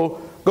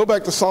so, go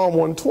back to Psalm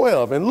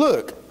 112 and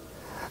look.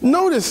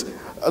 Notice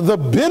the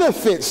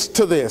benefits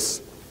to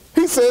this.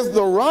 He says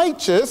the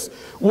righteous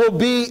will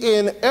be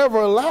in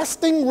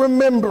everlasting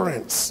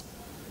remembrance.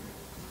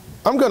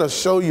 I'm going to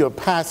show you a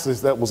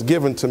passage that was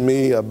given to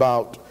me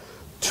about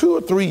 2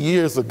 or 3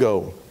 years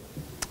ago.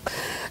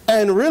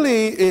 And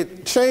really,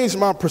 it changed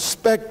my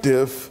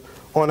perspective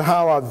on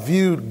how I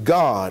viewed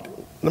God.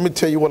 Let me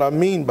tell you what I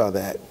mean by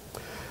that.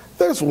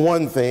 There's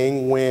one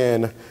thing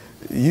when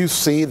you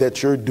see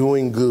that you're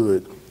doing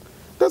good.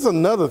 There's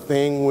another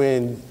thing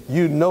when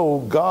you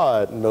know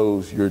God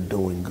knows you're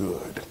doing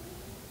good.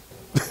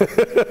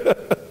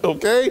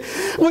 Okay?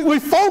 We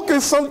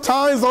focus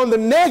sometimes on the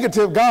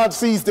negative. God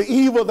sees the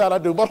evil that I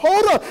do. But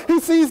hold on, he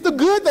sees the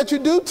good that you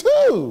do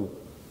too.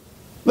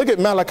 Look at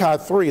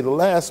Malachi 3, the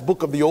last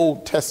book of the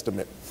Old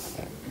Testament.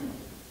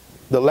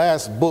 The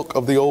last book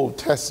of the Old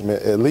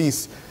Testament, at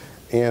least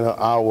in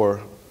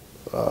our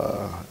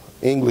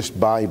English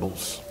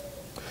Bibles.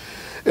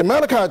 In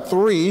Malachi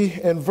 3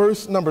 and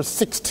verse number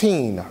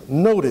 16,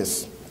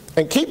 notice,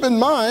 and keep in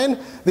mind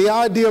the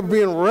idea of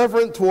being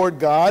reverent toward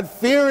God,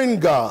 fearing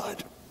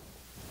God.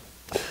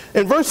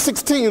 In verse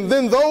 16,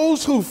 then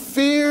those who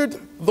feared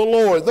the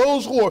Lord,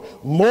 those who were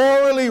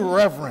morally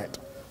reverent,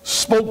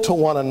 spoke to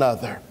one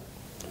another.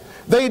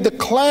 They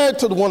declared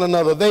to one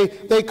another.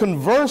 They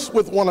conversed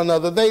with one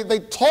another. They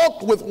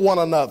talked with one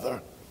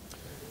another.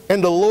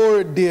 And the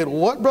Lord did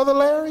what, Brother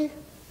Larry?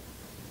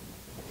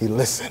 He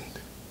listened.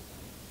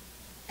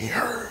 He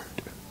heard.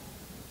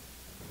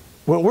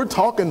 When we're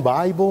talking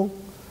Bible,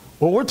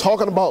 when we're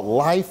talking about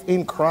life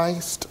in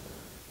Christ,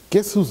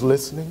 guess who's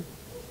listening?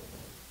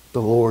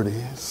 The Lord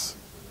is.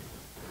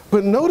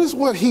 But notice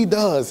what he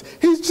does.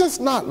 He's just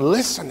not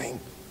listening.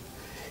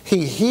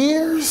 He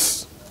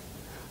hears.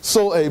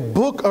 So a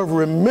book of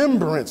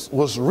remembrance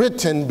was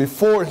written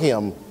before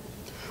him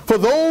for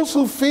those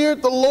who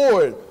feared the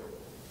Lord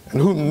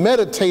and who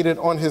meditated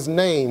on his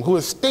name, who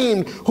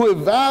esteemed, who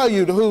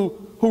valued, who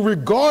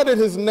regarded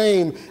his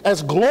name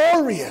as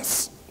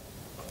glorious.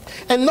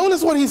 And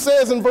notice what he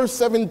says in verse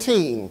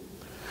 17.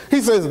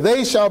 He says,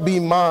 they shall be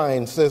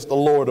mine, says the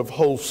Lord of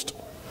hosts,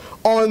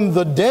 on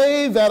the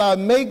day that I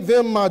make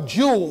them my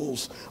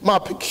jewels, my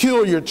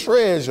peculiar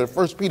treasure,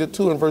 1 Peter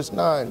 2 and verse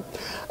 9.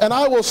 And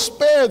I will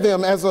spare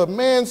them as a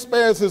man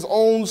spares his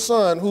own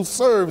son who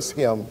serves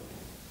him.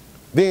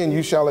 Then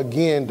you shall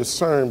again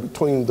discern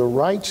between the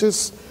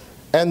righteous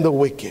and the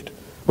wicked,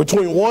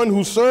 between one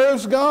who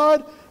serves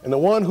God and the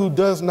one who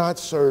does not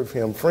serve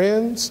him.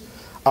 Friends,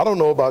 I don't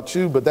know about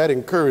you, but that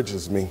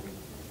encourages me.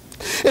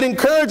 It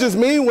encourages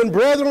me when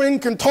brethren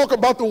can talk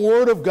about the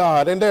Word of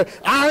God and they're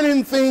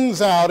ironing things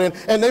out and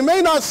they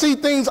may not see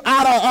things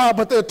eye to eye,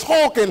 but they're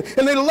talking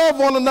and they love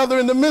one another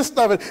in the midst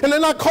of it, and they're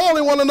not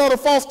calling one another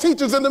false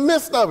teachers in the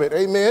midst of it.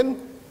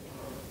 Amen.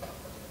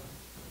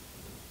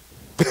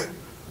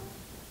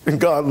 And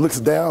God looks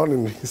down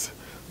and he says,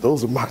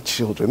 those are my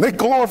children. They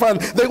glorify,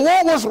 they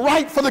want what's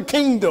right for the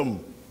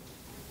kingdom.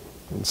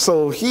 And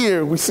so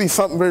here we see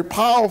something very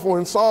powerful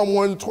in Psalm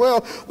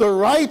 112. The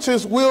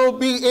righteous will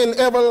be in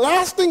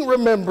everlasting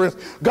remembrance.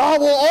 God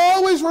will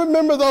always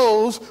remember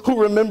those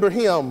who remember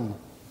him.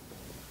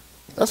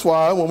 That's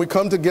why when we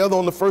come together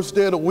on the first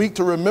day of the week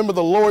to remember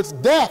the Lord's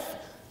death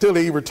till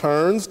he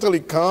returns, till he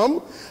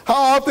comes, how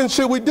often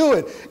should we do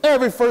it?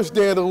 Every first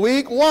day of the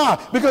week.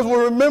 Why? Because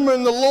we're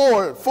remembering the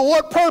Lord. For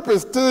what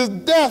purpose? To his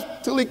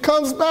death till he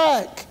comes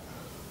back.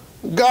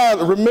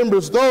 God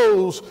remembers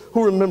those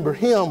who remember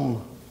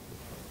him.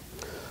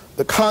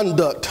 The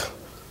conduct,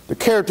 the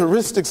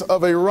characteristics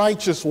of a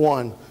righteous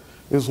one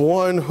is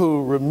one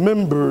who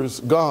remembers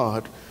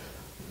God,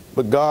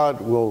 but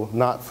God will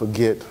not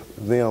forget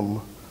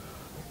them.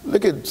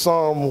 Look at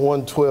Psalm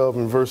 112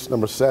 and verse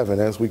number 7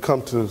 as we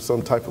come to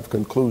some type of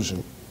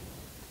conclusion.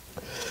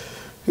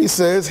 He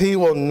says he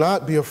will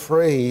not be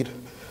afraid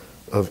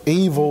of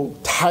evil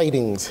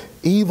tidings,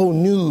 evil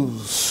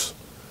news.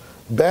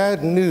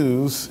 Bad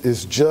news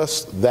is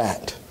just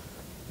that,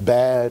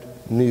 bad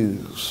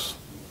news.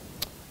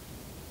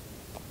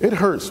 It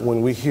hurts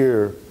when we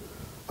hear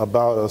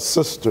about a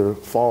sister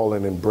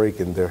falling and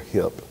breaking their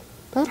hip.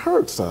 That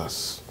hurts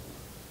us.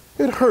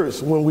 It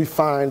hurts when we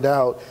find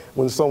out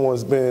when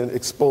someone's been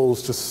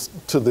exposed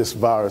to this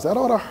virus. That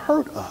ought to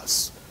hurt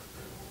us.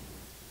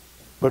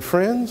 But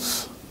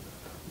friends,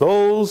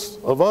 those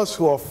of us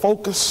who are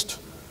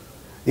focused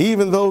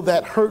Even though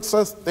that hurts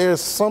us, there's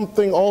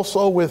something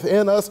also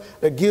within us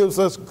that gives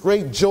us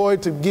great joy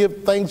to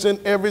give thanks in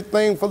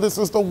everything, for this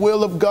is the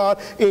will of God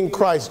in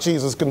Christ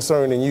Jesus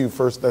concerning you,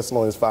 1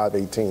 Thessalonians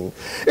 5:18.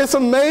 It's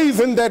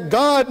amazing that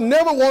God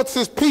never wants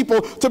his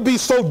people to be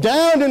so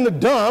down in the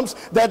dumps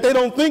that they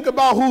don't think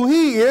about who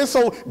he is.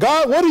 So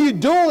God, what are you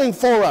doing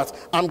for us?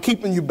 I'm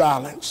keeping you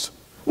balanced.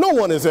 No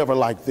one is ever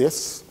like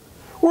this.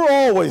 We're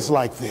always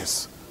like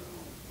this,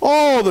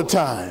 all the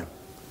time.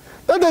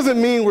 That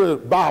doesn't mean we're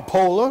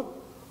bipolar.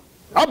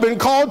 I've been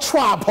called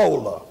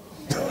tripolar.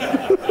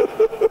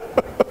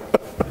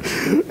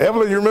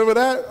 Evelyn, you remember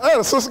that? I had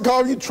a sister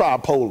called you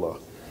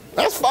tripolar.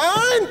 That's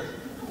fine.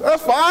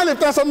 That's fine. If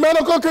that's a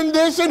medical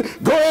condition,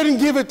 go ahead and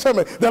give it to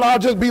me. Then I'll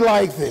just be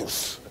like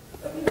this.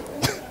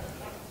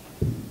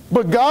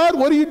 But God,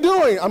 what are you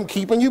doing? I'm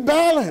keeping you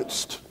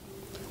balanced.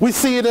 We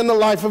see it in the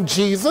life of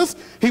Jesus.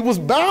 He was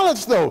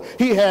balanced, though.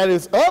 He had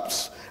his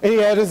ups and he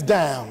had his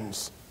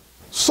downs.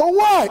 So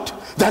what?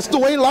 That's the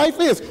way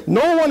life is.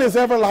 No one is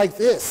ever like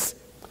this.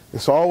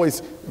 It's always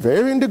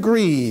varying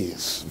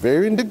degrees,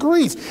 varying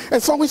degrees.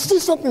 And so we see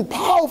something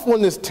powerful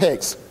in this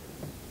text.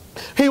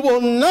 He will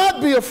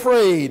not be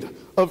afraid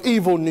of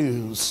evil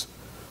news.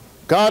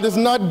 God has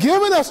not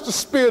given us the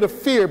spirit of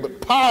fear, but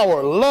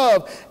power,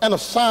 love, and a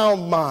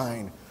sound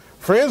mind.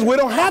 Friends, we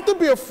don't have to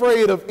be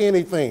afraid of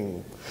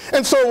anything.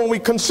 And so when we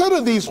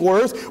consider these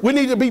words, we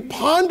need to be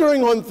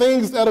pondering on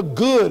things that are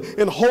good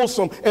and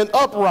wholesome and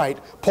upright.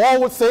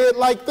 Paul would say it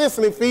like this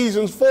in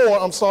Philippians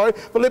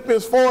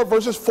 4,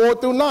 verses 4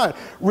 through 9.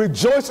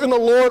 Rejoice in the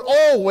Lord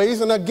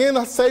always, and again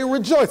I say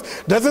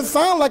rejoice. Doesn't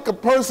sound like a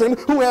person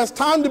who has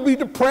time to be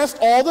depressed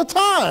all the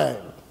time.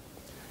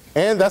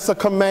 And that's a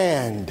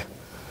command.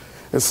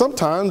 And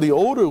sometimes the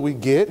older we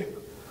get,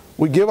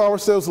 we give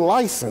ourselves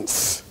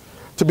license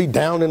to be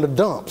down in the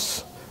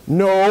dumps.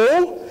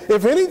 No.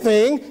 If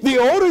anything, the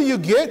older you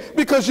get,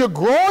 because you're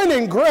growing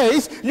in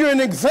grace, you're an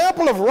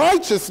example of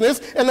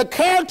righteousness and the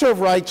character of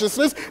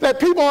righteousness that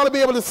people ought to be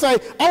able to say,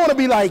 I want to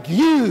be like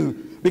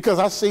you because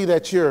I see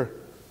that you're.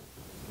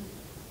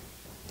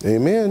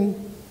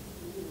 Amen.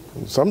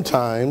 And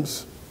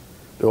sometimes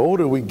the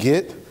older we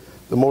get,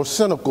 the more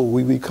cynical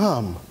we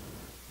become.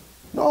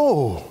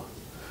 No.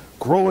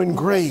 Grow in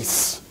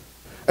grace.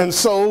 And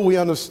so we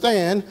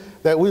understand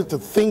that we have to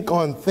think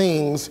on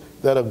things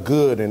that are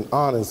good and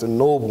honest and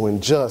noble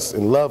and just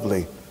and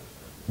lovely.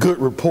 Good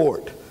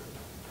report.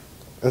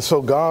 And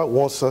so God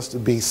wants us to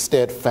be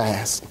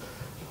steadfast.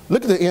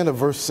 Look at the end of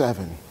verse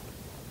 7.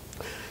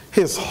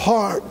 His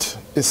heart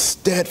is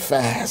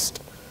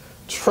steadfast,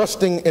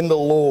 trusting in the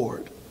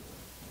Lord.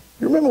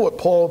 You remember what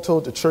Paul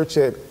told the church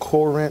at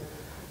Corinth?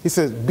 He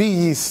says, be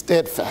ye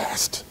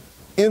steadfast,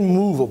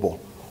 immovable,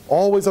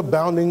 always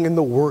abounding in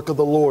the work of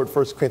the Lord,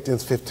 1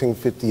 Corinthians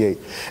 15:58.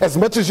 As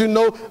much as you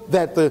know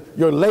that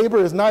your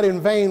labor is not in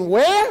vain,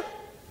 where?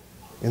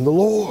 In the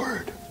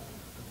Lord.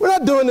 We're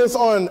not doing this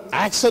on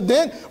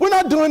accident. We're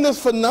not doing this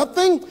for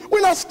nothing.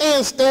 We're not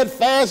staying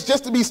steadfast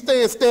just to be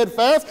staying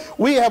steadfast.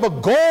 We have a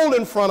goal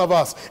in front of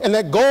us, and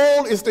that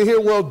goal is to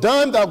hear, well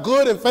done, thou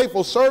good and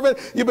faithful servant.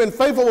 You've been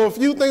faithful over a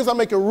few things. I'll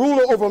make you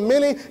ruler over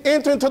many.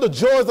 Enter into the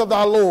joys of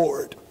thy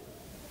Lord.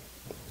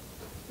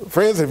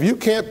 Friends, if you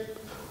can't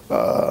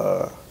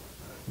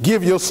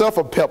give yourself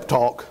a pep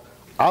talk,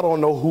 I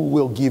don't know who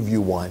will give you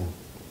one.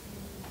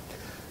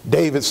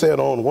 David said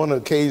on one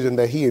occasion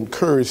that he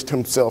encouraged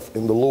himself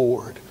in the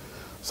Lord.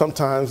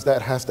 Sometimes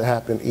that has to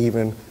happen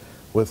even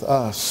with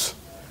us.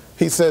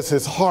 He says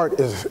his heart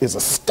is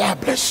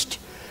established.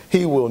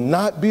 He will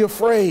not be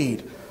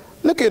afraid.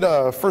 Look at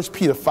 1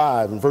 Peter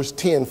 5 and verse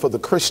 10 for the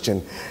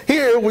Christian.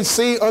 Here we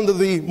see under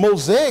the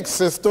Mosaic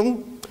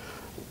system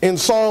in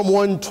Psalm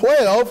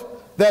 112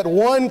 that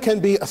one can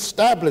be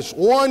established,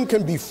 one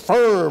can be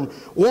firm,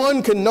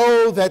 one can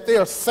know that they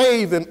are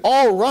saved and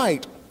all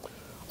right.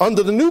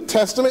 Under the New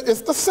Testament,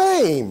 it's the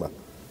same.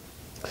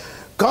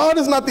 God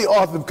is not the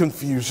author of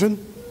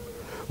confusion.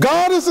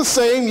 God is the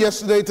same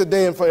yesterday,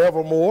 today, and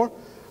forevermore.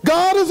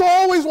 God has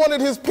always wanted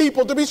his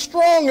people to be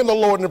strong in the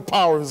Lord and the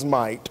power of his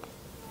might.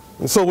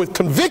 And so with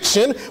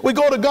conviction, we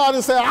go to God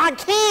and say, I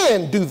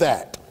can do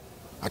that.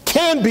 I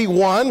can be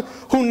one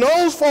who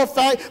knows for a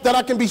fact that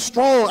I can be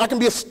strong, I can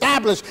be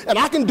established, and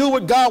I can do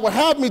what God will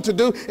have me to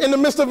do in the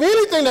midst of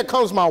anything that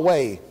comes my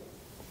way.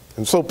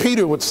 And so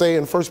Peter would say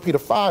in 1 Peter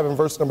 5 and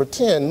verse number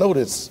 10,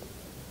 notice,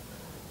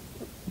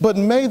 but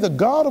may the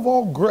God of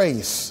all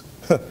grace,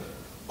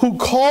 who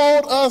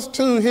called us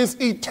to his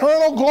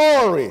eternal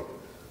glory.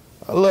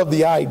 I love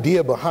the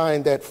idea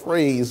behind that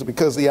phrase,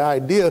 because the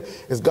idea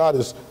is God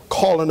is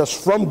calling us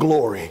from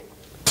glory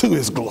to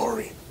his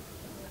glory.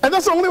 And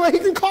that's the only way he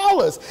can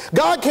call us.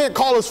 God can't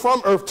call us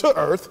from earth to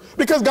earth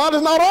because God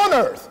is not on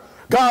earth.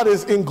 God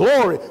is in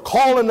glory,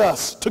 calling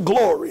us to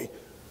glory.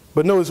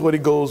 But notice what he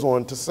goes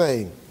on to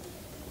say.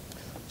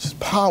 It's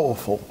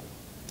powerful.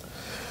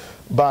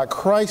 By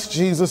Christ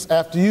Jesus,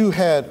 after you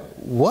had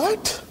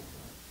what?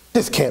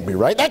 This can't be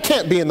right. That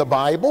can't be in the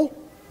Bible.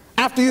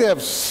 After you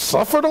have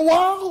suffered a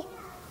while,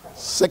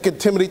 2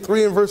 Timothy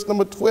 3 and verse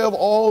number 12,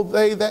 all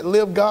they that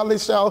live godly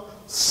shall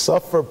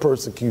suffer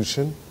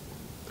persecution.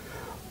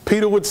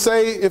 Peter would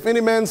say, if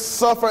any man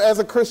suffer as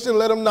a Christian,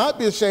 let him not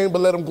be ashamed, but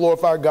let him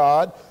glorify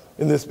God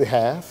in this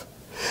behalf.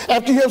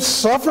 After you have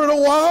suffered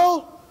a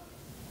while,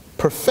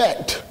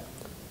 perfect,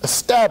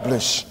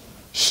 establish,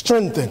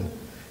 strengthen,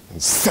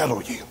 and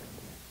settle you.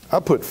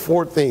 I put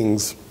 4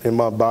 things in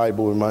my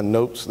Bible, in my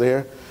notes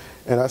there,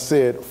 and I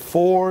said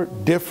 4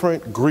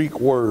 different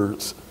Greek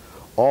words,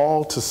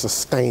 all to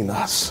sustain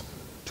us,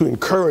 to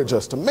encourage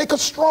us, to make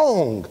us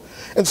strong.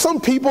 And some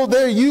people,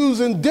 they're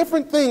using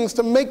different things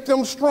to make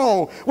them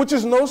strong, which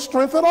is no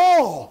strength at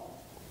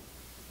all.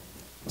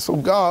 So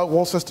God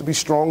wants us to be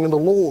strong in the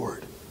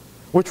Lord,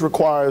 which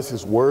requires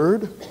his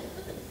word,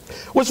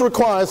 which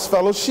requires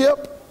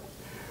fellowship,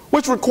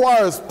 which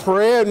requires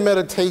prayer and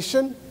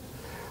meditation,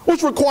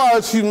 which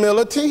requires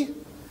humility,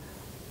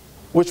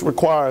 which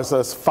requires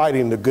us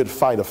fighting the good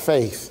fight of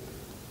faith.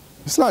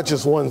 It's not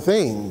just one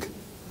thing.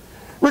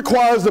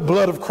 Requires the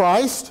blood of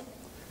Christ,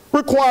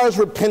 requires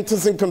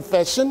repentance and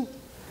confession,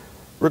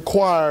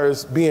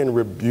 requires being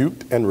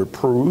rebuked and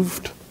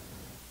reproved,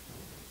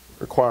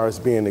 requires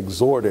being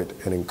exhorted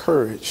and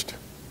encouraged.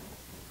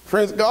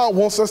 Friends, God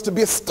wants us to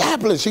be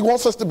established. He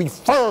wants us to be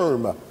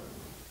firm.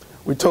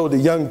 We told the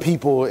young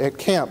people at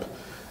camp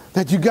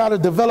that you got to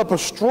develop a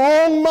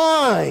strong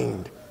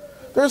mind.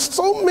 There's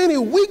so many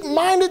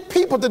weak-minded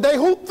people today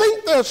who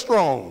think they're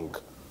strong.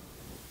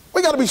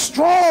 We got to be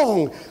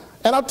strong.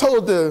 And I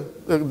told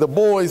the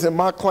boys in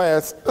my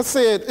class, I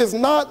said, it's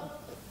not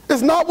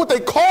what they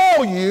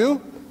call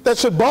you that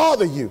should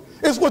bother you.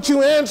 It's what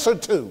you answer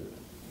to.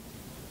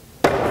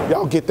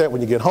 Y'all get that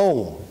when you get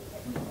home.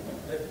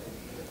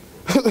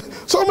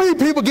 So many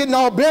people getting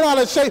all bent out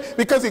of shape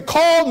because he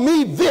called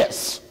me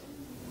this.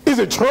 Is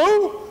it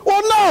true?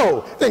 Well,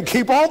 no. Then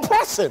keep on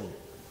pressing.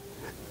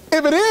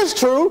 If it is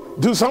true,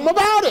 do something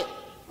about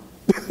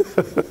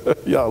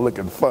it. Y'all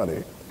looking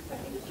funny.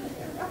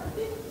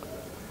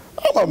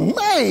 I'm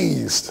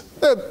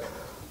amazed that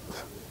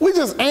we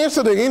just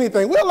answer to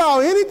anything. We allow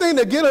anything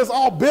to get us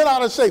all bent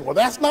out of shape. Well,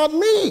 that's not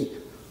me.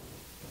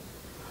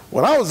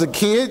 When I was a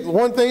kid,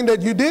 one thing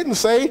that you didn't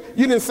say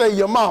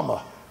your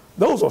mama.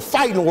 Those were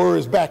fighting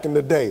words back in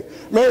the day.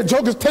 Man,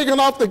 jokers taking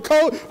off the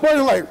coat,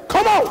 they're like,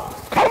 come on,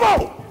 come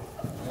on.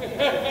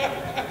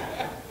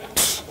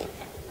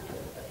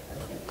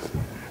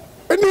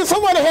 And then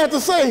somebody had to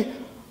say,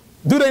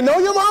 do they know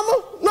your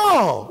mama?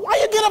 No. Why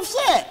you get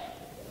upset?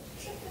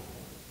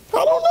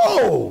 I don't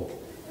know.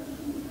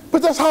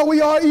 But that's how we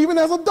are even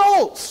as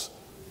adults.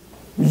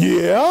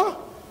 Yeah.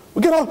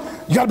 You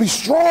got to be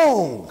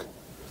strong.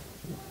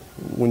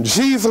 When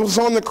Jesus was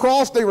on the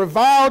cross, they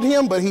reviled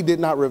him, but he did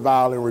not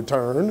revile in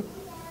return.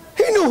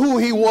 He knew who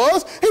he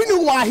was. He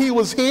knew why he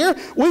was here.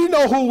 We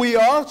know who we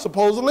are,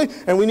 supposedly,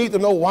 and we need to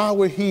know why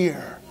we're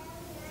here.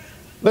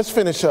 Let's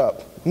finish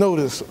up.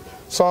 Notice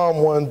Psalm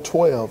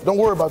 112. Don't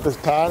worry about this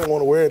tie. I don't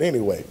want to wear it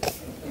anyway.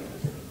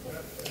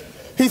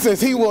 He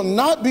says, he will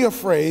not be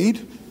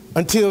afraid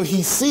until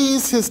he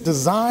sees his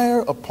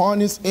desire upon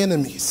his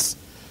enemies.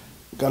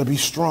 We've got to be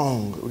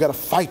strong. We've got to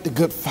fight the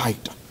good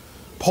fight.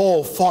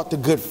 Paul fought the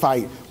good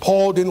fight.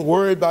 Paul didn't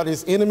worry about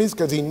his enemies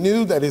because he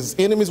knew that his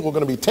enemies were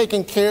going to be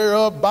taken care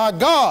of by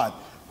God.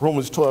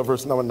 Romans 12,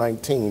 verse number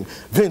 19.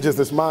 Vengeance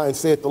is mine,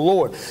 saith the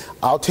Lord.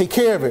 I'll take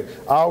care of it.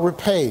 I'll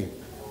repay.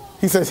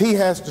 He says he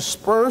has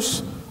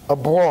dispersed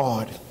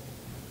abroad.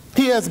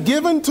 He has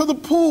given to the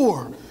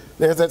poor.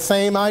 There's that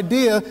same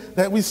idea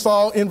that we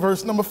saw in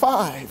verse number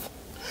 5.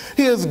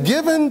 He has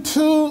given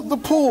to the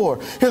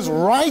poor. His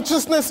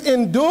righteousness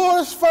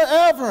endures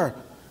forever.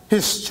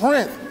 His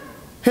strength,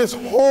 his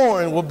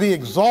horn will be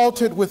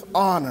exalted with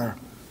honor.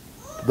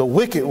 The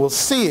wicked will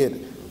see it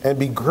and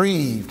be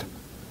grieved.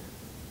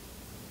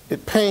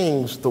 It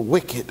pains the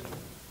wicked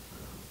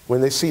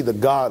when they see the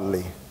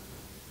godly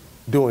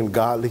doing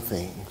godly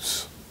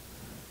things.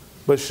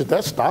 But should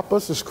that stop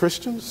us as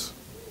Christians?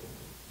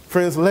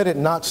 Friends, let it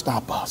not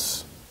stop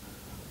us.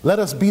 Let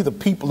us be the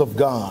people of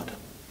God.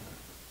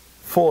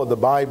 For the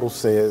Bible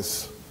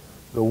says,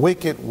 the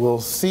wicked will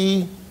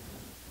see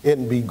it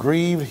and be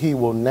grieved. He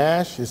will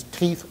gnash his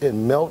teeth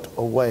and melt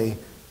away.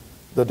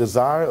 The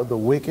desire of the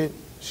wicked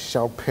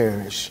shall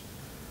perish.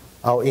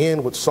 I'll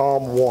end with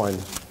Psalm 1.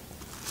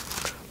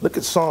 Look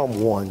at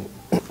Psalm 1.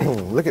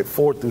 Look at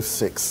 4 through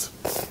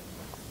 6.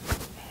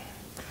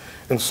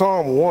 In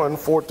Psalm 1,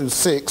 4 through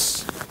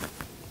 6,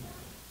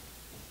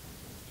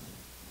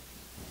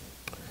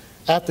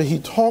 after he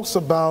talks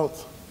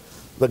about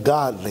the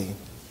godly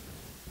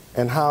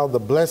and how the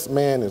blessed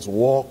man is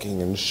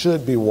walking and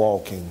should be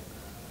walking,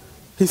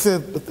 he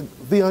said,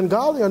 but the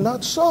ungodly are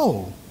not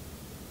so.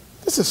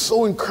 This is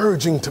so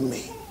encouraging to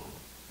me.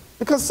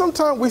 Because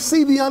sometimes we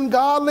see the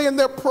ungodly and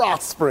they're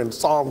prospering,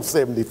 Psalm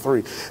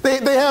 73.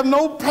 They have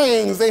no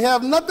pains. They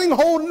have nothing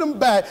holding them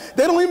back.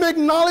 They don't even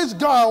acknowledge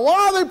God.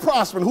 Why are they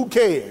prospering? Who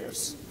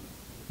cares?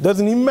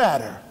 Doesn't even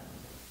matter.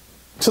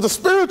 To the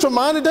spiritual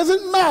mind, it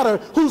doesn't matter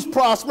who's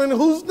prospering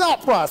and who's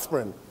not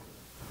prospering.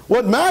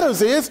 What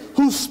matters is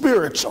who's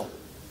spiritual,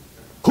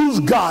 who's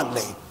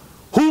godly,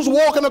 Who's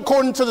walking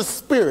according to the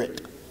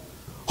Spirit?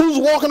 Who's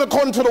walking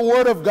according to the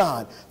Word of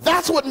God?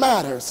 That's what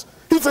matters.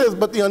 He says,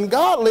 but the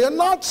ungodly are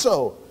not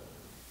so,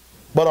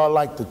 but are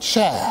like the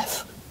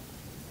chaff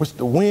which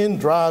the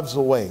wind drives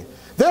away.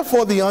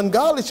 Therefore the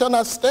ungodly shall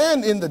not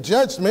stand in the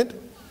judgment,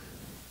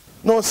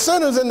 nor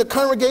sinners in the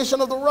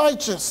congregation of the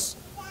righteous.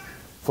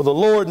 For the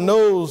Lord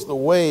knows the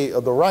way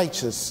of the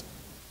righteous,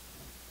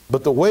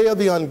 but the way of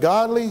the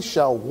ungodly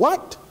shall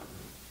what?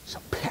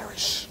 Shall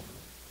perish.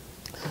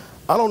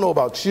 I don't know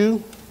about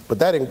you, but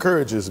that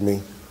encourages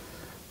me,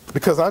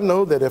 because I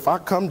know that if I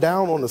come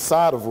down on the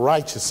side of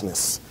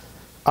righteousness,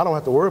 I don't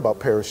have to worry about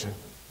perishing.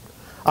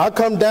 I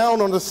come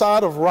down on the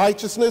side of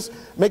righteousness,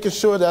 making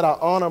sure that I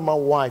honor my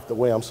wife the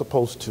way I'm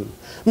supposed to,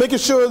 making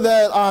sure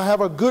that I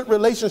have a good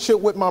relationship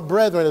with my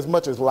brethren as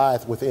much as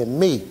lieth within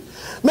me,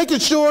 making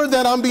sure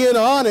that I'm being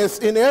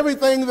honest in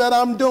everything that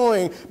I'm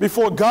doing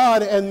before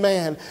God and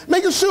man,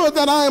 making sure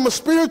that I am a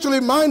spiritually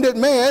minded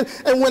man,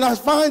 and when I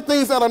find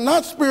things that are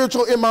not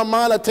spiritual in my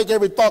mind, I take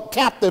every thought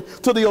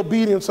captive to the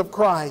obedience of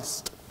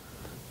Christ.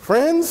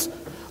 Friends,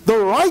 the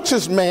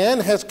righteous man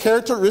has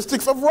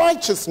characteristics of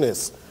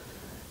righteousness.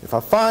 If I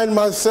find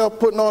myself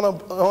putting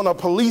on a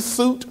police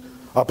suit,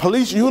 a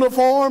police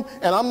uniform,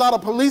 and I'm not a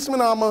policeman,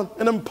 I'm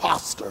an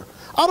imposter.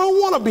 I don't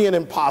want to be an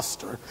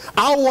imposter.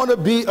 I want to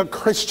be a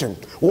Christian,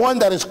 one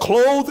that is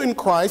clothed in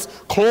Christ,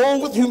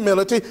 clothed with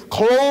humility,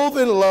 clothed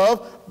in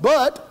love,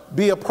 but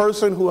be a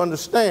person who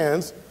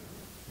understands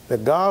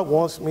that God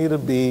wants me to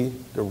be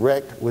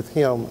direct with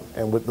him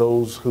and with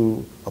those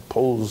who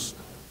oppose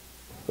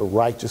the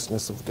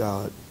righteousness of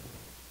God.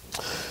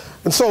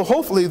 And so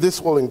hopefully this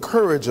will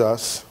encourage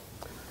us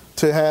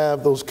to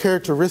have those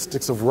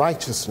characteristics of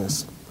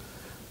righteousness.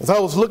 As I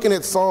was looking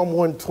at Psalm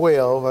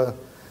 112, I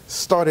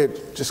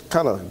started just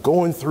kind of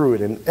going through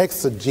it and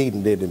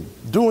exegeting it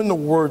and doing the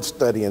word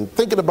study and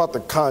thinking about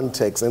the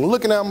context and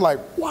looking at it, I'm like,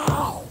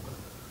 wow,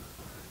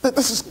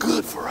 this is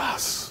good for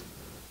us.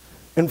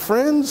 And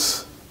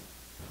friends,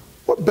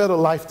 what better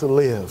life to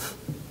live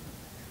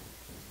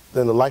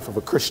than the life of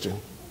a Christian?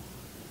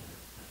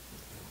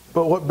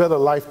 But what better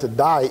life to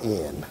die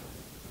in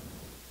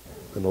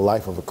than the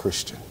life of a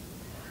Christian?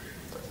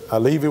 I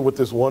leave it with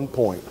this one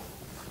point.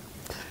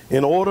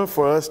 In order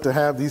for us to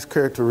have these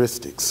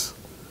characteristics,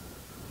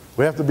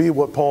 we have to be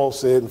what Paul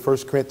said in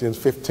 1 Corinthians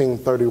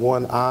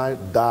 15:31, I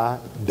die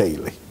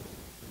daily.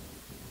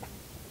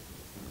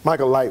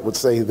 Michael Light would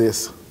say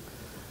this,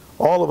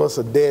 all of us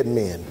are dead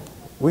men.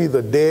 We're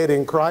either dead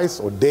in Christ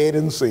or dead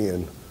in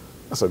sin.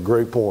 That's a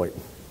great point.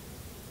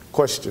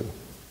 Question,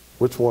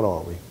 which one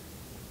are we?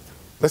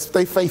 Let's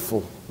stay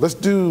faithful. Let's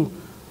do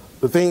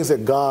the things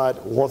that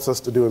God wants us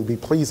to do and be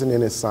pleasing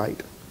in his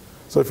sight.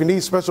 So if you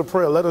need special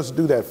prayer, let us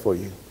do that for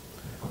you.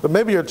 But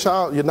maybe you're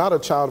not a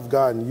child of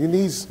God, and you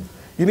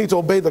need to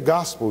obey the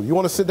gospel. You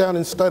want to sit down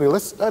and study.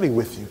 Let's study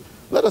with you.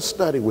 Let us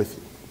study with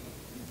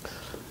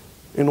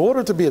you. In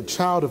order to be a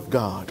child of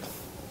God,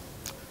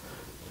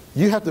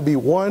 you have to be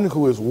one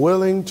who is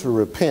willing to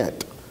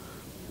repent.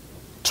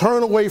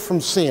 Turn away from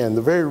sin.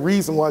 The very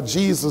reason why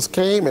Jesus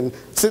came and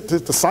sent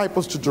his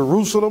disciples to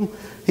Jerusalem,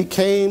 he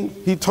came,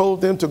 he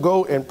told them to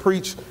go and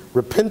preach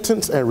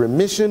repentance and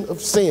remission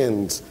of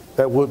sins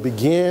that would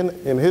begin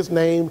in his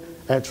name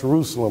at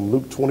Jerusalem,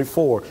 Luke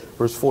 24,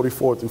 verse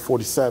 44 through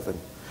 47.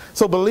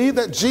 So believe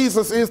that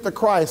Jesus is the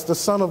Christ, the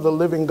Son of the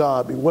living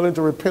God. Be willing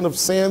to repent of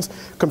sins,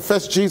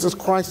 confess Jesus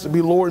Christ to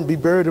be Lord, and be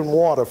buried in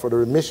water for the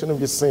remission of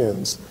your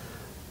sins.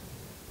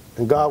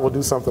 And God will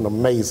do something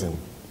amazing.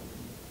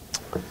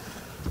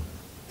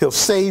 He'll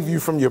save you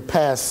from your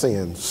past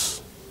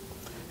sins.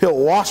 He'll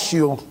wash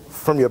you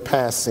from your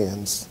past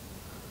sins.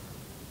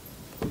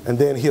 And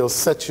then he'll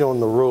set you on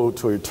the road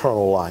to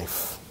eternal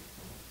life.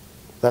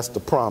 That's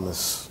the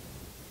promise.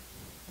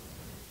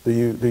 Do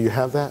you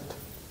have that?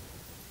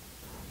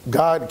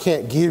 God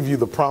can't give you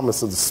the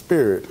promise of the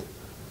Spirit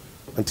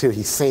until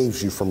he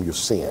saves you from your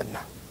sin.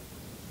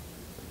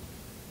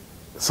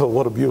 So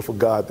what a beautiful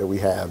God that we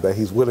have, that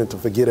he's willing to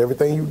forget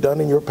everything you've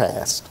done in your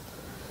past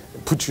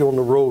and put you on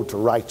the road to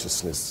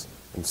righteousness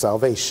and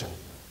salvation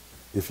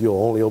if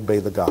you'll only obey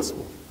the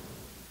gospel.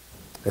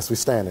 As we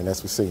stand and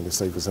as we sing the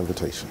Savior's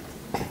invitation.